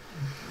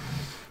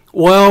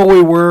 Well,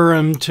 we were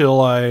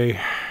until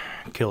I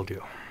killed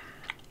you.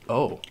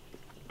 Oh.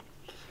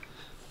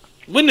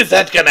 When is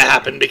that going to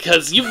happen?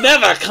 Because you've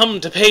never come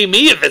to pay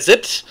me a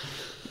visit.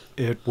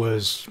 It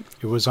was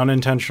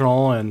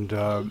unintentional,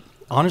 and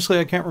honestly,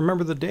 I can't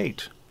remember the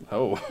date.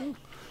 Oh.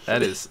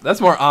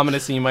 That's more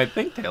ominous than you might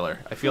think, Taylor.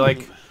 I feel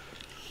like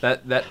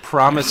that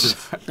promise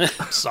of...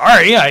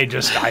 Sorry, I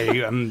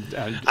feel even if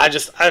I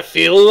I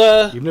feel a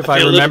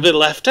little remember, bit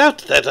left out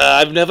that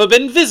I've never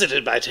been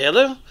visited by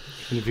Taylor.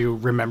 and if you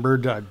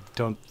remembered, I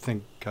don't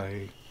think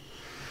I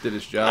did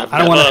his job.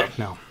 don't want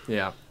to. No.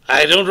 Yeah.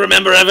 I don't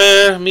remember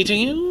ever meeting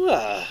you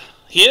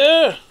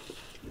here.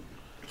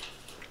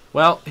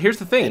 Well, here's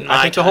the thing. In I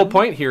my think the whole time?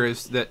 point here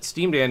is that,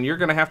 Steam Dan, you're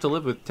going to have to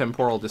live with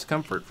temporal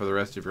discomfort for the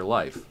rest of your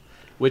life.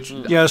 Which...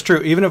 Yeah, it's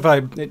true. Even if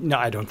no,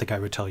 I don't think I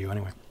would tell you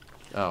anyway.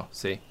 Oh,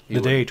 see. The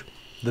date.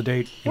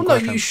 Well, no,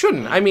 you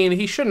shouldn't. I mean,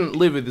 he shouldn't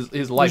live with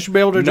his life. You should be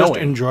able to just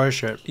knowing. enjoy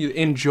shit. You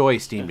enjoy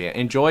Steam Dan.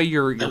 Enjoy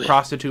your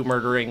prostitute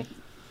murdering.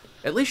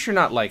 At least you're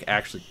not,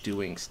 actually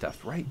doing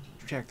stuff, right?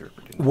 Jack the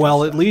Ripper didn't Well,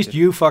 do at stuff, least did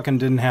he? you fucking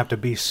didn't have to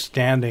be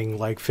standing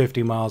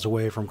 50 miles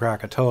away from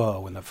Krakatoa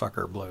when the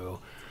fucker blew.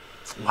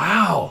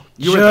 Wow.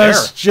 You were there.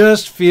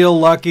 Just feel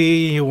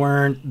lucky you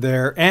weren't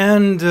there.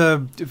 And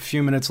a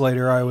few minutes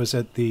later, I was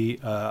at the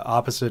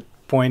opposite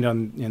point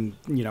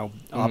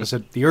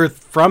opposite the Earth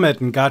from it,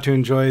 and got to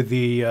enjoy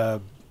the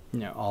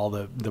all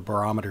the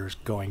barometers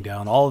going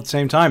down all at the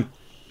same time.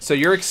 So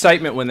your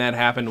excitement when that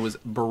happened was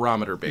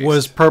barometer based.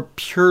 Was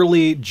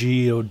purely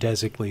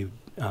geodesically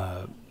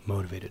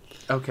motivated.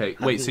 Okay.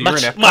 Wait. So you're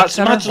in Epcot Much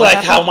Center? What like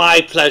happened? how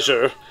my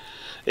pleasure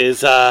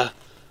is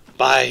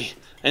by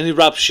an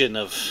eruption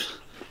of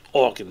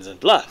organs and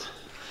blood.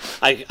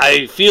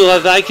 I feel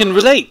that I can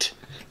relate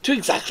to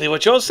exactly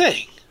what you're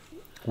saying.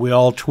 We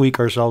all tweak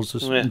ourselves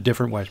Yeah. in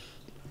different ways.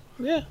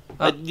 Yeah,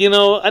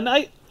 and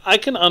I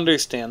can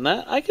understand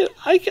that. I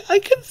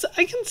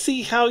can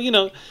see how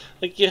you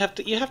have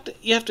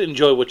to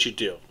enjoy what you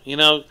do.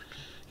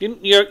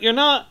 You're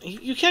not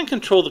you can't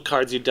control the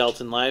cards you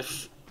dealt in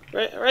life.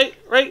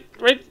 Right,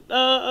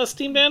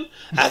 Steam Dan?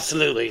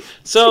 Absolutely.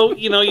 So,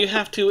 you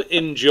have to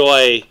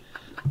enjoy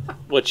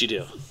what you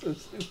do.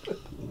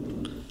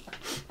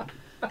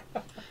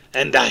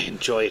 And I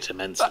enjoy it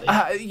immensely.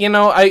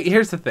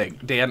 Here's the thing,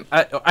 Dan.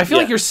 I feel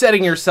like you're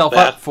setting yourself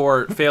up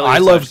for failure. I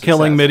loved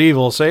killing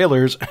medieval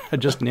sailors. I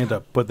just need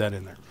to put that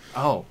in there.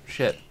 Oh,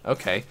 shit.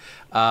 Okay.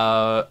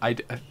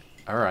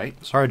 All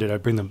right. Sorry, did I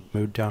bring the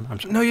mood down? I'm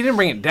sorry. No, you didn't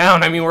bring it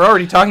down. I mean, we're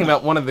already talking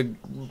about one of the,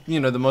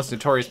 the most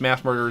notorious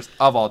mass murderers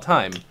of all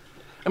time.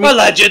 I mean,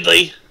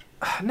 allegedly.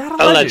 Not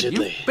alleged.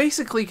 Allegedly. You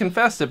basically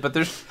confessed it, but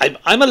there's...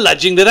 I'm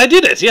alleging that I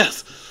did it,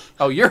 yes.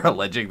 Oh, you're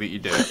alleging that you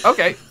did it.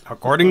 Okay.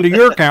 According to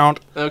your count.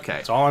 Okay.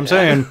 That's all I'm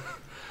saying.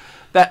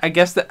 I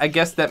guess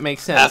that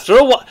makes sense. After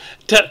a while...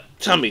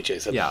 Tell me,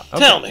 Jason. Yeah. Okay.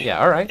 Tell me. Yeah,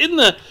 all right.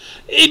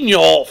 In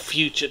your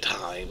future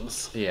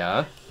times,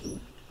 Yeah.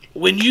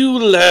 when you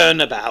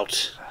learn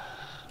about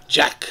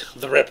Jack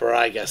the Ripper,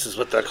 I guess is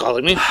what they're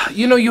calling me.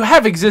 You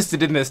have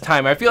existed in this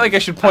time. I feel like I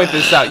should point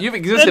this out. You've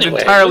existed Anyway,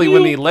 entirely when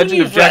when the you- Legend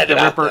when of Jack you've the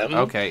read Ripper... about them-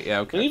 Okay, yeah,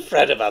 okay. When you've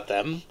read about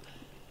them,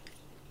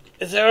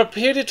 is there a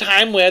period of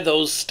time where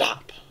those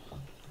stop?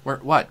 Where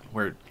what?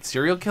 Where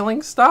serial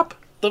killings stop?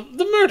 The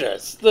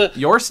murders, the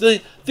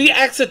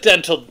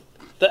accidental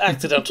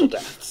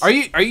deaths. Are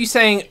you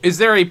saying is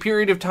there a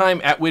period of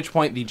time at which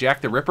point the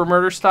Jack the Ripper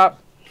murder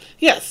stop?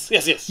 Yes.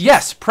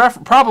 Yes,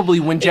 probably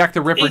when Jack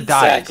the Ripper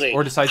Exactly. dies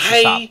or decides to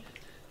stop. I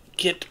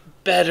get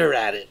better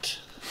at it.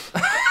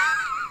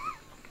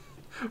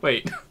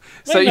 Wait.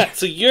 So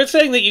you're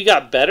saying that you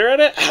got better at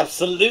it?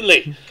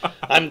 Absolutely.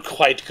 I'm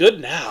quite good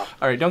now.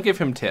 All right, don't give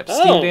him tips.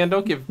 Oh. Steam Dan,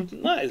 don't give...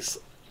 Nice.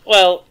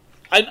 Well,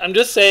 I'm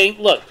just saying,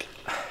 look,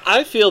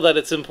 I feel that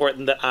it's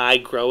important that I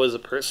grow as a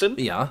person.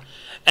 Yeah.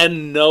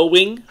 And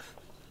knowing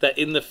that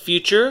in the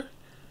future,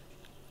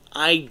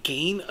 I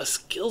gain a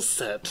skill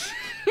set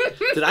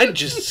that I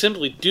just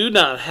simply do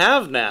not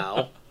have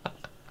now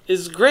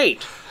is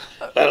great.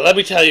 But let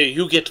me tell you,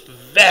 you get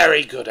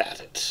very good at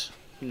it.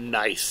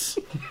 Nice.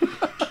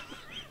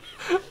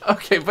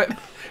 Okay, but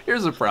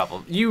here's the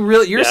problem.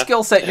 Your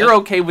skill set. You're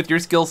okay with your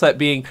skill set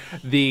being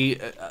the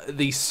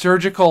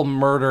surgical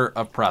murder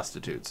of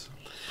prostitutes.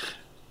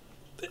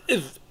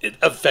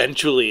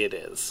 Eventually, it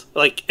is.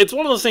 Like, it's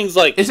one of those things.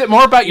 Like, is it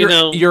more about your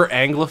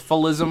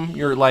Anglophilism?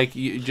 Your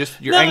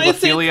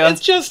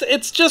Anglophilia?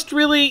 It's just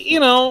really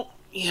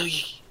you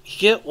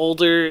get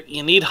older.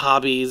 You need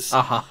hobbies.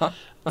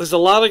 There's a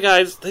lot of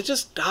guys. They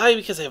just die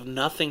because they have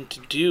nothing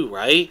to do.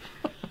 Right.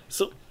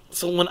 So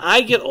when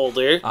I get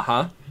older.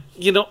 I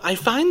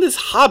find this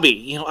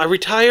hobby. I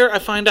retire, I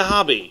find a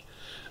hobby.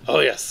 Oh,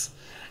 yes.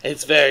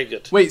 It's very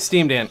good. Wait,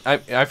 Steam Dan,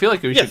 I feel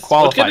like we should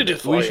qualify. What can I do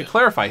this. for you? Should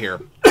clarify here.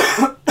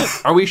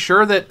 Are we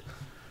sure that...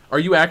 Are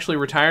you actually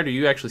retired, or are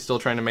you actually still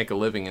trying to make a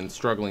living and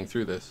struggling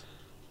through this?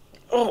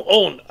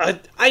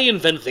 I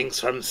invent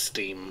things from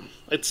Steam.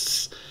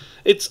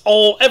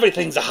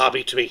 Everything's a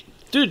hobby to me.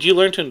 Dude, you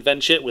learn to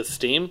invent shit with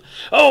Steam?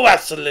 Oh,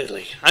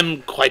 absolutely.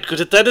 I'm quite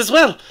good at that as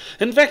well.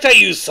 In fact, I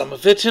use some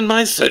of it in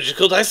my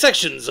surgical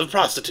dissections of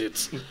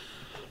prostitutes.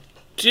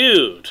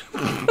 Dude,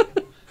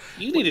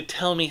 you need to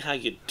tell me how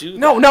you do that.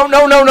 No.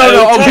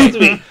 Trust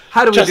me.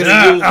 How do we Trust me,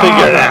 you'll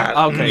figure it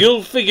out. Okay.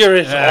 You'll figure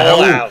it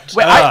all out.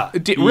 Wait,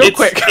 real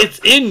quick.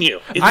 It's in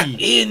you. It's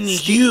in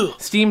you.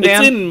 Steam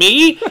Dan? It's in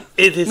me.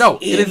 It is No,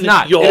 it is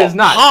not. Your It is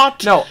not.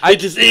 heart. No,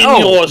 it is in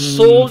your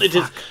soul. It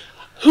is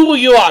who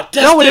you are.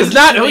 No, it is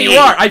not who you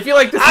are. I feel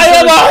like this I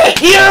am a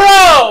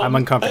hero! I'm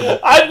uncomfortable.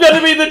 I'm going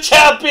to be the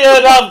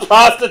champion of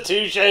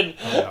prostitution.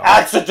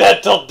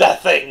 Accidental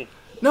deathing.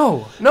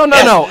 No.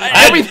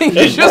 Everything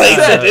you just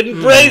said.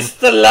 Embrace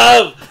the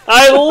love.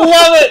 I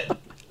love it.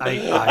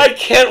 I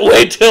can't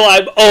wait till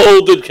I'm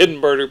old and can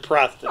murder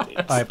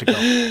prostitutes. I have to go.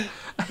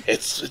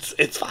 It's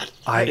fun.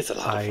 It's a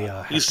lot of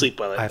fun. You sleep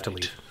well at I have to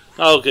night. leave.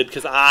 Oh, good,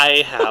 because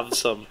I have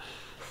some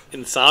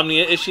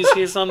insomnia issues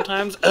here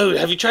sometimes. Oh,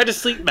 have you tried a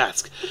sleep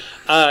mask?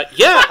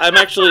 Yeah,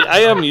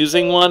 I am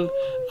using one.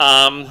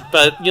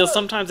 But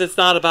sometimes it's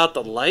not about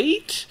the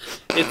light.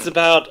 It's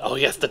about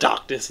the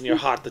darkness in your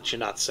heart that you're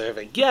not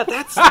serving. Yeah,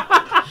 that's.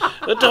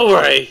 But don't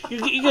worry,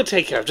 you can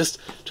take care of. Just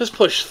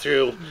push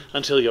through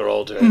until you're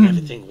older, and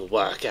everything will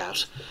work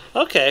out.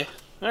 Okay.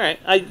 All right,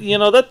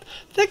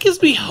 that gives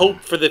me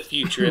hope for the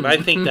future, and I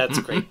think that's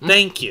great.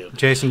 Thank you,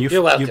 Jason.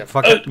 You're welcome.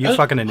 You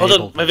fucking enabled.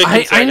 Hold on, my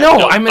victim's I right know.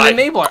 now. I'm an Bye.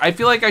 enabler. I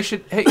feel like I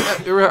should. Hey,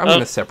 I'm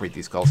going to separate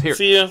these calls here.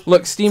 See ya.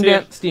 Look, Steam See ya.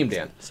 Dan. Steam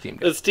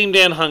Dan. Steam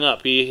Dan hung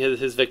up.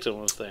 His victim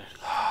was there.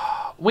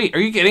 Wait, are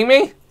you kidding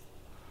me?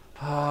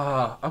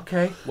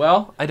 Okay.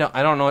 Well, I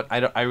don't know.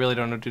 I really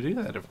don't know what to do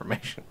with that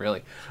information.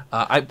 Really.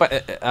 I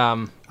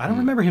don't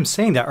remember him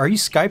saying that. Are you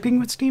Skyping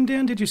with Steam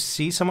Dan? Did you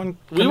see someone?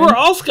 We were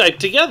all Skyped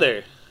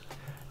together.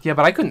 Yeah,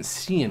 but I couldn't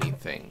see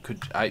anything.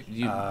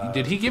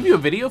 Did he give you a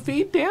video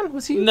feed, Dan?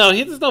 Was he? No,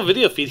 there's no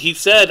video feed. He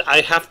said,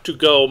 "I have to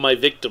go. My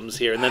victim's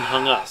here," and then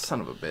hung up.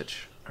 Son of a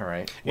bitch. All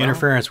right.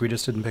 Interference. We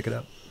just didn't pick it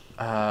up.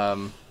 I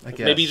guess.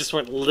 Maybe you just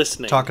weren't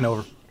listening. Talking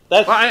over.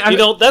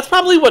 That's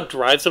probably what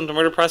drives them to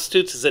murder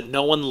prostitutes is that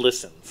no one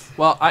listens.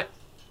 Well,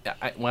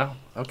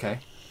 okay.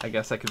 I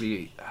guess that could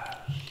be.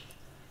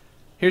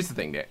 Here's the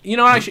thing, Dan.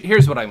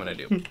 Here's what I'm gonna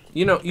do.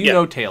 You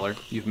know Taylor.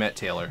 You've met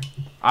Taylor,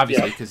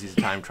 obviously, because he's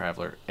a time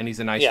traveler and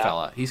he's a nice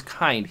fella. He's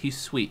kind. He's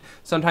sweet.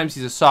 Sometimes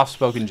he's a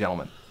soft-spoken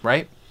gentleman,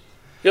 right?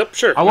 Yep,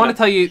 sure. I want to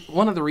tell you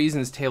one of the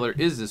reasons Taylor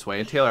is this way.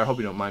 And Taylor, I hope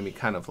you don't mind me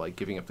kind of like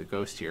giving up the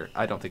ghost here.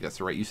 I don't think that's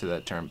the right use of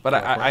that term, but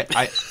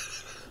I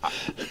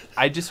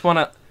just want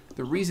to.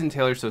 The reason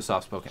Taylor's so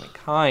soft-spoken and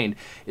kind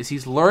is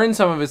he's learned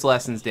some of his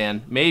lessons,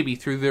 Dan, maybe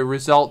through the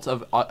results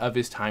of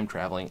his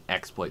time-traveling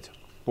exploits.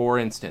 For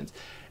instance,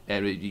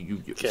 and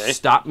you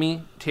stop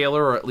me,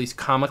 Taylor, or at least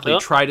comically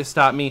try to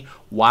stop me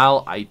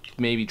while I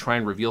maybe try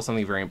and reveal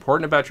something very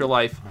important about your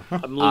life.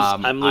 I'm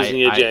losing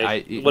you,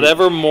 Jay.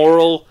 Whatever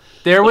moral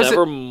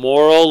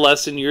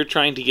lesson you're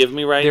trying to give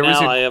me right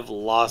now, I have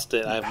lost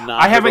it. I have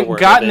not. I haven't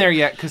gotten there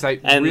yet because I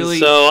really.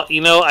 So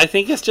I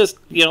think it's just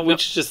we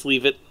should just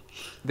leave it.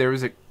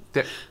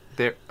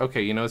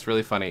 Okay, what's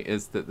really funny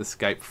is that the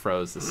Skype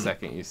froze the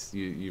second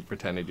you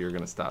pretended you were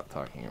going to stop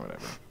talking or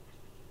whatever.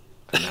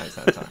 Now he's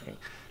not talking.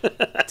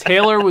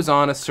 Taylor was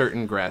on a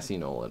certain grassy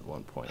knoll at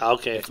one point.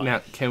 Okay, fine.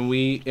 Now, can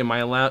we,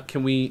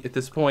 at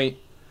this point...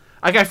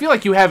 I feel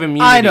like you have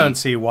immunity. I don't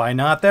see why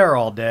not. They're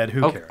all dead.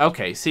 Who cares?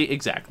 Okay, see,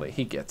 exactly.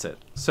 He gets it.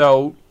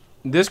 So,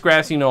 this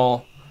grassy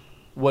knoll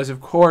was,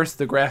 of course,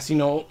 the grassy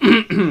knoll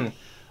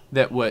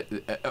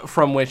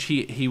from which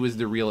he was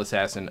the real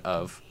assassin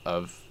of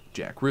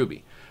Jack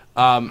Ruby.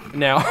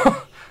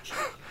 Now...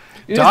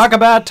 Talk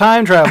about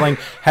time traveling.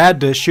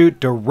 Had to shoot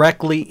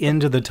directly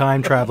into the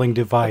time traveling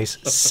device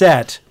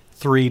set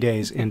 3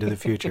 days into the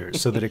future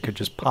so that it could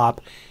just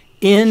pop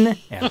in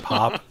and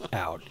pop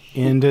out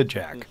into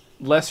Jack.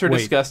 Lesser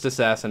discussed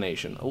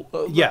assassination.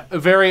 Yeah.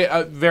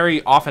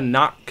 Very often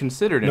not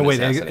considered an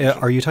assassination.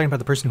 Are you talking about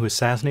the person who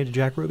assassinated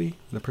Jack Ruby?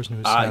 The person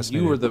who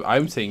assassinated...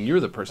 I'm saying you're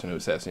the person who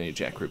assassinated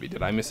Jack Ruby.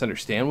 Did I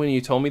misunderstand when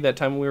you told me that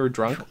time we were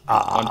drunk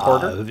on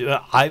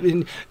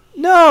Porter?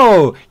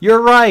 No,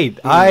 you're right.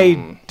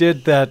 I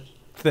did that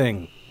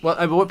thing. Well,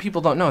 but what people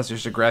don't know is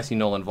there's a grassy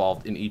knoll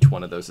involved in each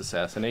one of those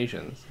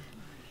assassinations,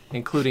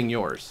 including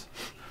yours,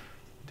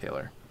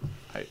 Taylor.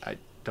 I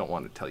don't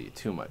want to tell you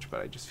too much,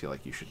 but I just feel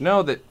like you should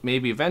know that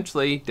maybe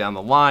eventually, down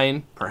the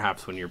line,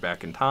 perhaps when you're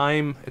back in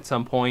time at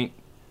some point,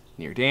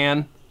 near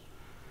Dan,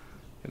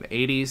 in the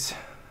 80s.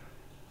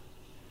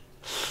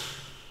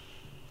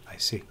 I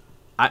see.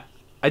 I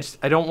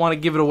don't want to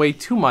give it away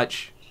too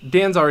much.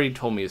 Dan's already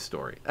told me his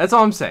story. That's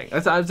all I'm saying.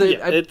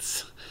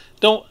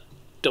 Don't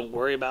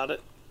worry about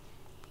it.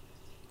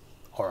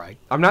 All right.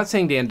 I'm not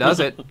saying Dan does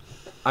it.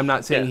 I'm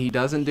not saying he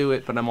doesn't do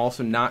it, but I'm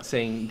also not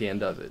saying Dan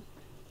does it.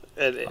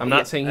 I'm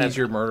not saying he's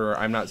your murderer.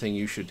 I'm not saying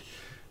you should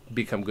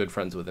become good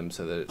friends with him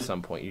so that at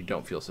some point you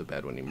don't feel so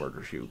bad when he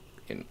murders you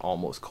in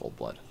almost cold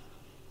blood.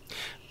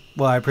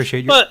 Well, I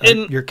appreciate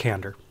your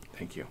candor.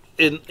 Thank you.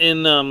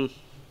 In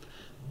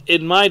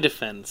my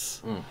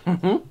defense,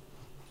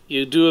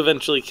 you do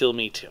eventually kill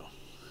me too.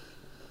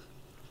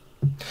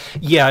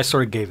 Yeah, I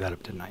sort of gave that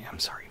up, didn't I? I'm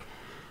sorry.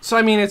 So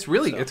I mean, it's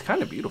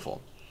kind of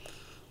beautiful.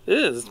 It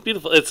is. It's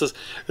beautiful. It's a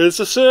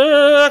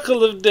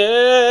circle of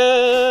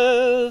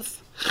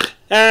death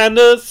and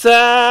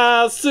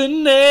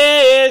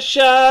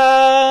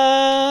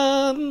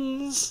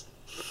assassinations.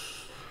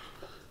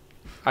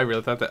 I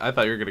really thought you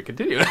were going to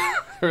continue.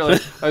 I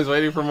was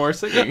waiting for more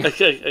singing. I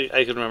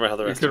can remember how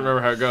the rest. You can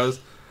remember how it goes.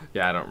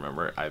 Yeah, I don't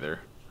remember it either.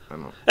 I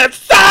don't know. It's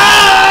circle.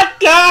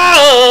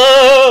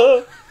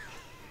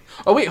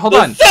 Oh wait, hold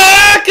on.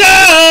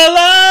 Circle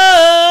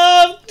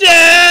of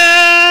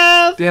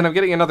death. Dan, I'm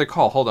getting another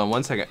call. Hold on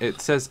 1 second. It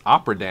says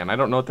Opera Dan. I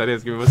don't know what that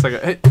is. Give me 1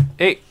 second.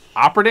 Hey,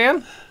 Opera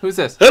Dan? Who's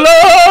this?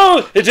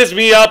 Hello, it's just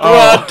me,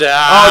 Opera Dan.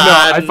 Oh no,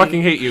 I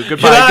fucking hate you.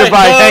 Goodbye.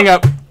 Hang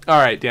up. All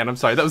right, Dan. I'm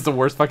sorry. That was the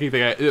worst fucking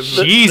thing.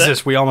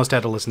 Jesus, we almost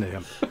had to listen to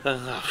him.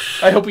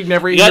 I hope we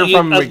never hear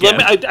from him again.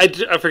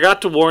 I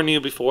forgot to warn you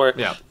before.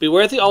 Yeah.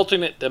 Beware the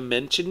alternate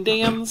dimension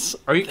dams.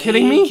 Are you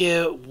kidding me? They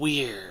get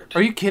weird.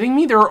 Are you kidding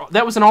me?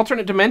 That was an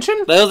alternate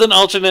dimension? That was an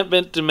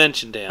alternate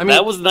dimension dam. I mean,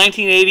 that was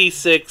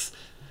 1986,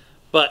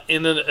 but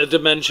in a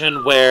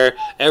dimension where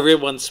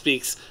everyone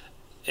speaks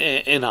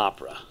in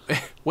opera.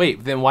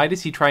 Wait, then why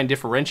does he try and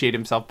differentiate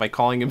himself by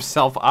calling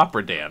himself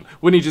Opera Dan?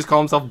 Wouldn't he just call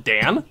himself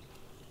Dan?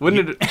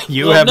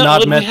 You have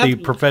not met the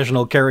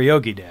professional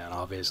karaoke Dan,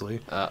 obviously.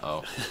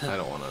 Uh-oh. I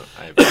don't want to...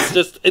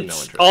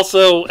 It's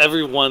also,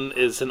 everyone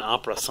is an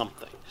opera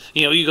something.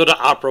 You know, you go to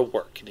opera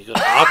work, and you go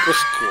to opera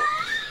school.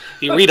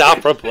 You read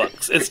opera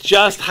books. It's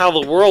just how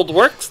the world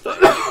works,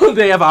 though.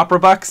 They have opera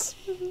bucks?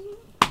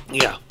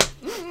 Yeah.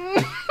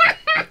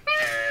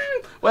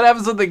 What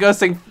happens when they go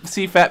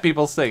see fat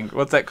people sing?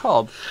 What's that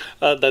called?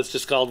 That's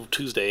just called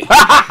Tuesday.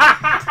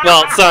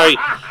 Well, sorry.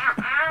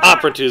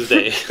 Opera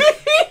Tuesday.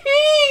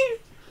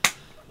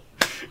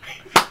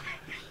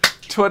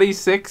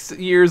 26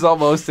 years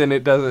almost, and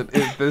it doesn't.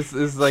 This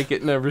is like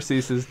it never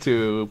ceases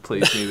to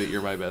please me that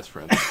you're my best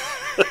friend.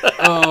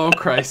 Oh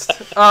Christ.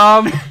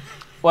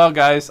 Well,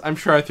 guys, I'm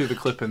sure I threw the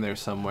clip in there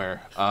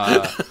somewhere.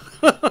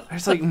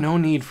 There's like no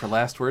need for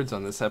last words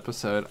on this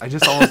episode. I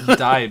just almost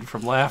died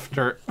from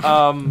laughter.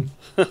 Dan,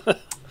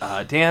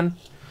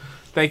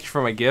 thank you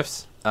for my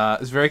gifts.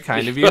 It's very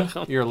kind of you.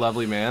 You're a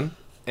lovely man.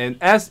 And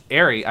as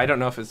Ari, I don't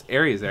know if it's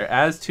Ari is there.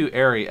 As to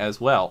Ari as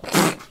well.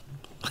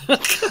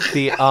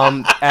 The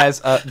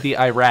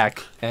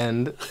Iraq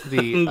and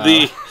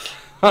this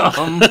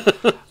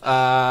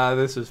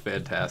was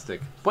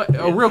fantastic. But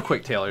real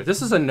quick, Taylor,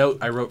 this is a note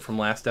I wrote from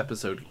last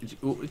episode.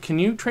 Can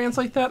you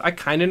translate that? I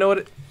kind of know what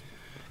it.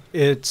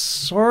 It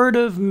sort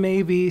of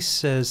maybe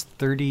says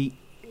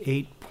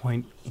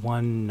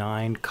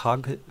 38.19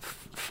 cog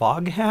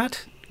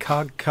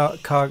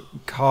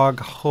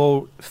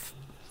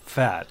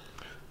fat.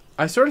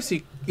 I sort of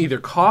see either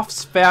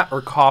coughs fat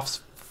or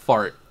coughs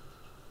fart.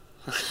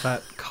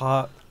 Fat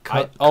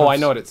I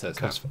know what it says.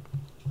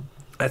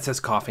 That says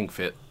coughing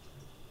fit.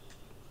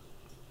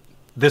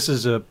 This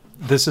is a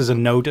this is a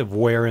note of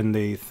where in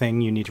the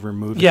thing you need to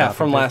remove. The Yeah, topping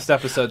from fit. last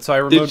episode. So I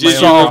removed you my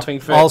own solved. topping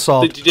fit. All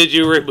solved. Did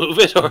you remove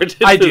it, or did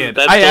I did.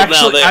 that's I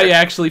still now there?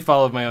 actually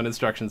followed my own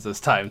instructions this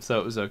time, so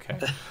it was okay.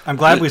 I'm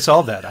glad we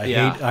solved that. I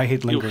Yeah.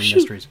 hate lingering shoot.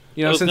 mysteries.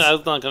 You know, I was since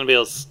not going to be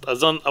able. I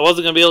wasn't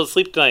going to be able to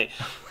sleep tonight.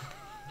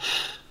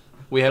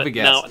 we have a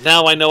guest,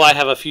 Now I know I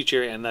have a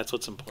future, and that's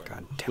what's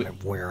important. God damn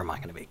it! Where am I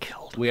going to be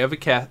killed? we have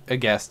a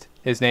guest.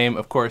 His name,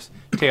 of course,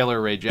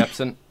 Taylor Ray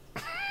Jepson.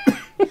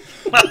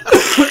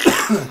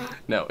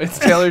 No, it's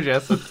Taylor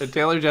Jepson.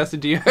 Taylor Jepson,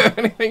 do you have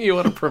anything you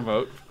want to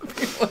promote?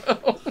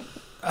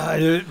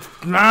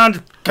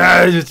 Not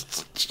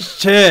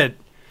shit.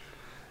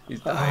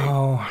 He's dying.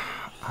 Oh,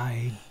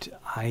 I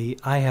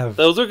have.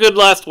 Those are good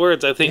last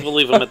words. I think we'll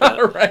leave them at that.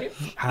 All right.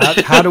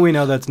 How do we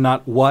know that's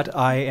not what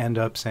I end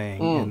up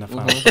saying in the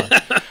final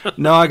thought?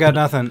 No, I got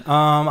nothing.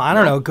 I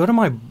don't know. Go to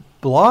my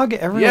blog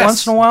every Yes,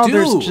 once in a while.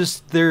 do.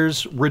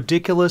 There's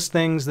ridiculous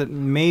things that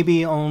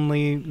maybe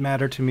only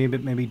matter to me,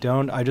 but maybe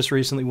don't. I just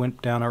recently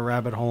went down a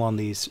rabbit hole on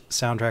the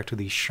soundtrack to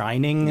The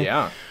Shining.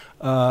 Yeah.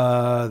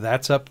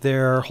 That's up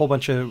there. A whole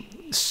bunch of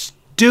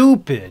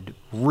stupid,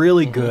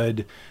 really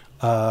good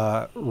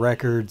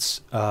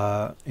records,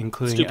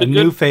 including Stupid a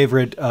new good?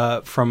 favorite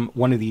from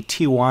one of the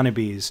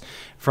Tijuanabes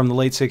from the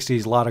late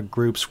 60s. A lot of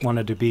groups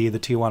wanted to be the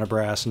Tijuana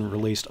Brass and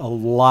released a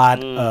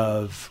lot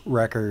of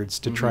records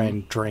to try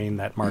and drain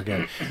that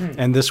market.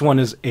 And this one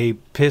is a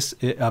piss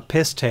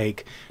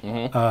take,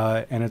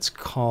 and it's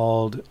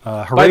called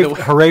the way-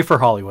 Hooray for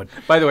Hollywood.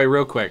 By the way,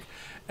 real quick,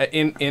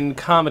 in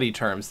comedy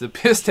terms, the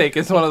piss take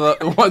is one of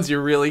the ones you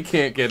really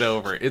can't get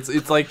over.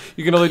 It's like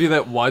you can only do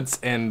that once,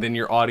 and then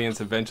your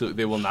audience eventually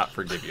they will not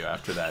forgive you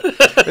after that.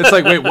 It's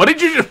like, wait, what did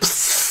you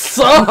just?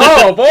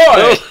 Oh boy!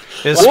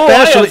 Whoa,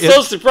 I am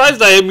so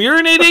surprised. I am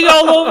urinating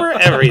all over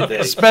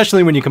everything.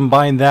 Especially when you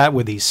combine that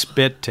with the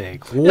spit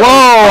take. Whoa,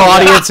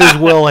 audiences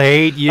will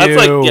hate you.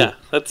 That's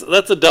like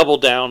that's a double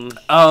down.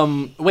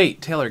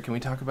 Wait, Taylor, can we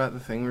talk about the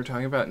thing we were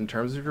talking about in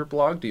terms of your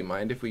blog? Do you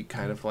mind if we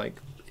kind of like?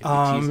 If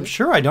we tease it?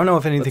 Sure. I don't know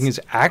if anything is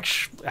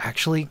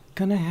actually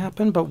going to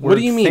happen, but we're What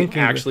do you mean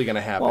thinking actually going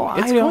to happen? Well,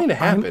 It's going to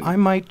happen. I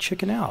might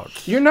chicken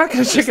out. You're not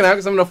going to chicken out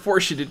because I'm going to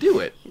force you to do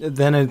it.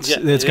 Then it's Yeah,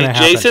 going to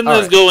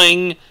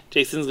happen.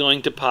 Jason's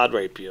going to pod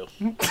rape you.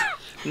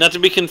 Not to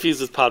be confused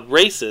with pod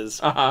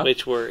races,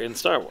 which were in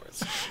Star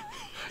Wars.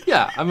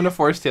 Yeah, I'm going to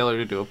force Taylor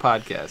to do a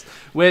podcast,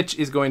 which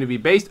is going to be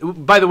based...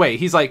 By the way,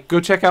 he's like, go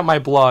check out my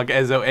blog,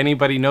 as though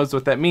anybody knows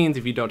what that means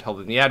if you don't tell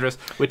them the address,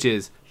 which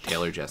is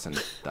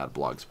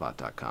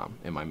taylorjessen.blogspot.com.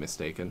 Am I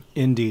mistaken?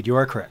 Indeed, you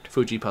are correct.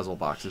 Fuji Puzzle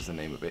Box is the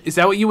name of it. Is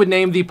that what you would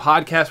name the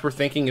podcast we're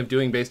thinking of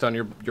doing based on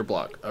your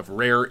blog, of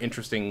rare,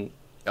 interesting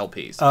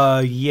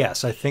LPs?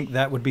 Yes, I think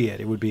that would be it.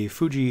 It would be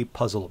Fuji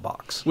Puzzle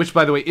Box. Which,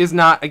 by the way, is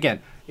not,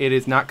 again, it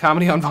is not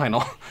comedy on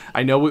vinyl.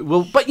 I know it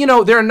will, but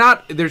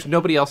there's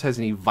nobody else has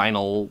any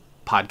vinyl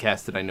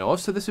podcast that I know of,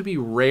 so this would be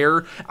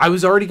rare. I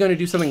was already going to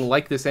do something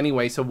like this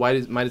anyway, so might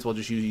as well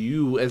just use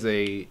you as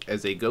a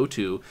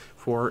go-to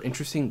for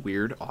interesting,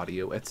 weird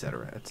audio,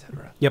 etc.,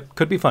 etc. Yep,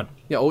 could be fun.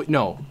 Yeah,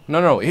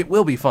 no, it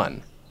will be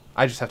fun.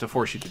 I just have to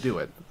force you to do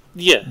it.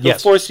 Yeah, they'll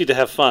Yes. force you to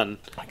have fun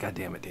God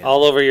damn it, Dan.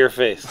 all over your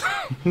face.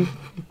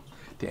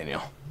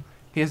 Daniel.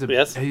 He has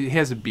Yes? he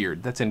has a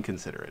beard. That's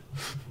inconsiderate.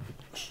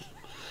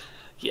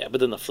 Yeah,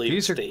 but then the flavor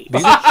These are- stays.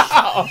 these are-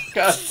 Oh,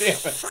 God damn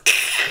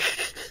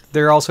it.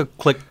 They're also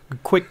quick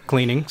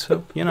cleaning,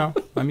 so,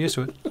 I'm used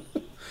to it.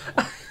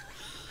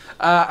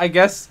 I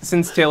guess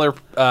since Taylor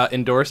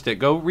endorsed it,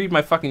 go read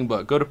my fucking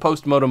book. Go to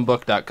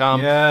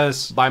postmodembook.com.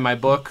 Yes. Buy my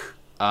book.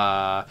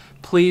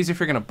 Please, if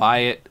you're going to buy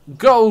it,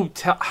 go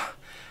tell...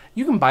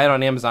 You can buy it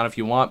on Amazon if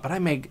you want, but I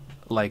make,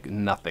 like,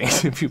 nothing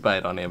if you buy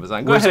it on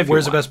Amazon. Go ahead if you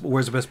want.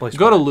 Where's the best place?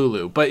 Go for to it?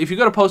 Lulu. But if you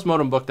go to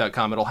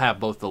postmodembook.com, it'll have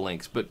both the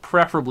links. But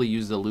preferably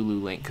use the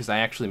Lulu link, because I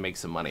actually make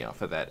some money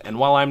off of that. And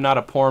while I'm not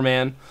a poor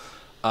man,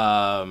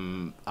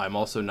 I'm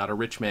also not a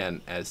rich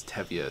man, as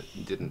Tevye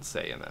didn't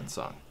say in that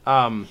song.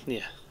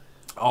 Yeah.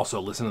 Also,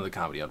 listen to the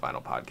Comedy on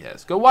Vinyl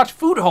podcast. Go watch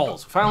Food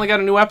Holes. Finally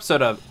got a new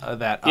episode of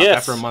that up Yes,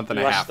 after a month and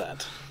a watch half.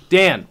 that.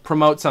 Dan,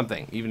 promote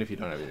something, even if you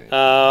don't have anything.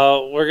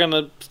 We're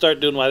gonna start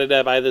doing Why Did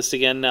I Buy This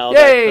again now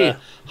Yay! that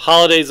the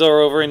holidays are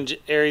over and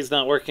Ari's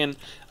not working.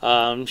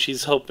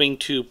 She's hoping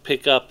to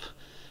pick up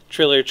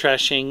Trailer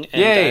Trashing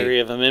and Yay! Diary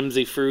of a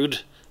Mimsy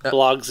Frood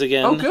blogs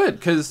again. Oh, good,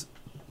 because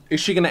is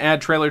she going to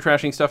add trailer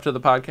trashing stuff to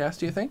the podcast,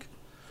 do you think?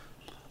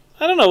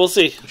 I don't know. We'll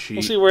see.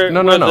 We'll see where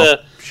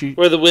She-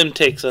 where the wind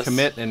takes us.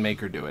 Commit and make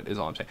her do it is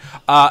all I'm saying.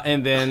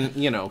 And then,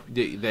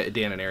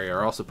 Dan and Ari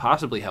are also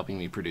possibly helping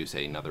me produce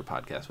another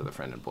podcast with a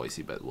friend in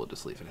Boise, but we'll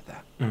just leave it at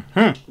that.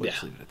 We'll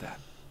just leave it at that.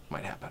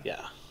 Might happen.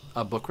 Yeah.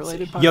 A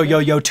book-related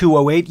podcast? Yo,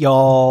 208,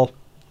 y'all.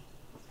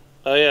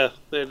 Oh yeah,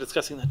 they're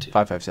discussing that too.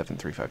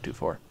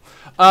 557-3524.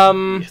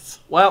 Yes.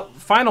 Well,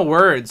 final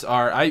words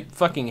are, I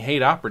fucking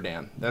hate Opera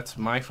Dan. That's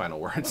my final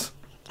words.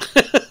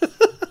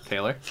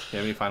 Taylor, you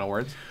have any final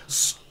words?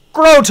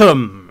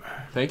 Scrotum.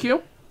 Thank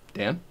you.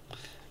 Dan?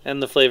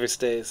 And the flavor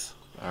stays.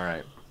 All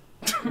right.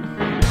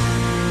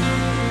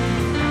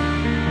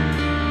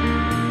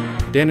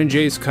 Dan and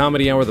Jay's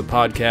Comedy Hour the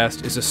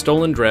podcast is a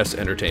Stolen Dress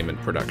Entertainment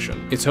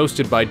production. It's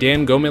hosted by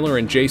Dan Gomiller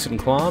and Jason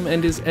Klom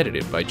and is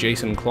edited by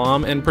Jason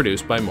Klom and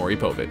produced by Maury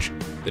Povich.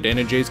 The Dan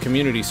and Jay's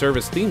Community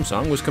Service theme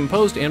song was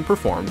composed and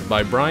performed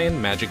by Brian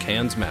Magic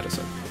Hands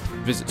Madison.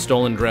 Visit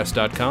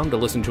stolendress.com to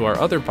listen to our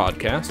other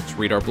podcasts,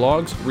 read our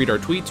blogs, read our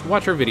tweets,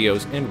 watch our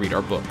videos, and read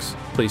our books.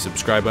 Please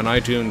subscribe on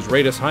iTunes,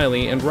 rate us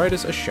highly, and write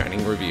us a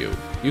shining review.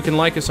 You can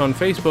like us on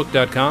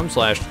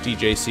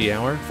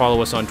facebook.com/DJCHour,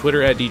 follow us on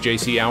Twitter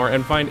 @DJCHour,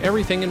 and find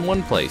everything in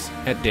one place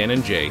at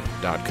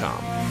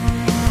danandjay.com.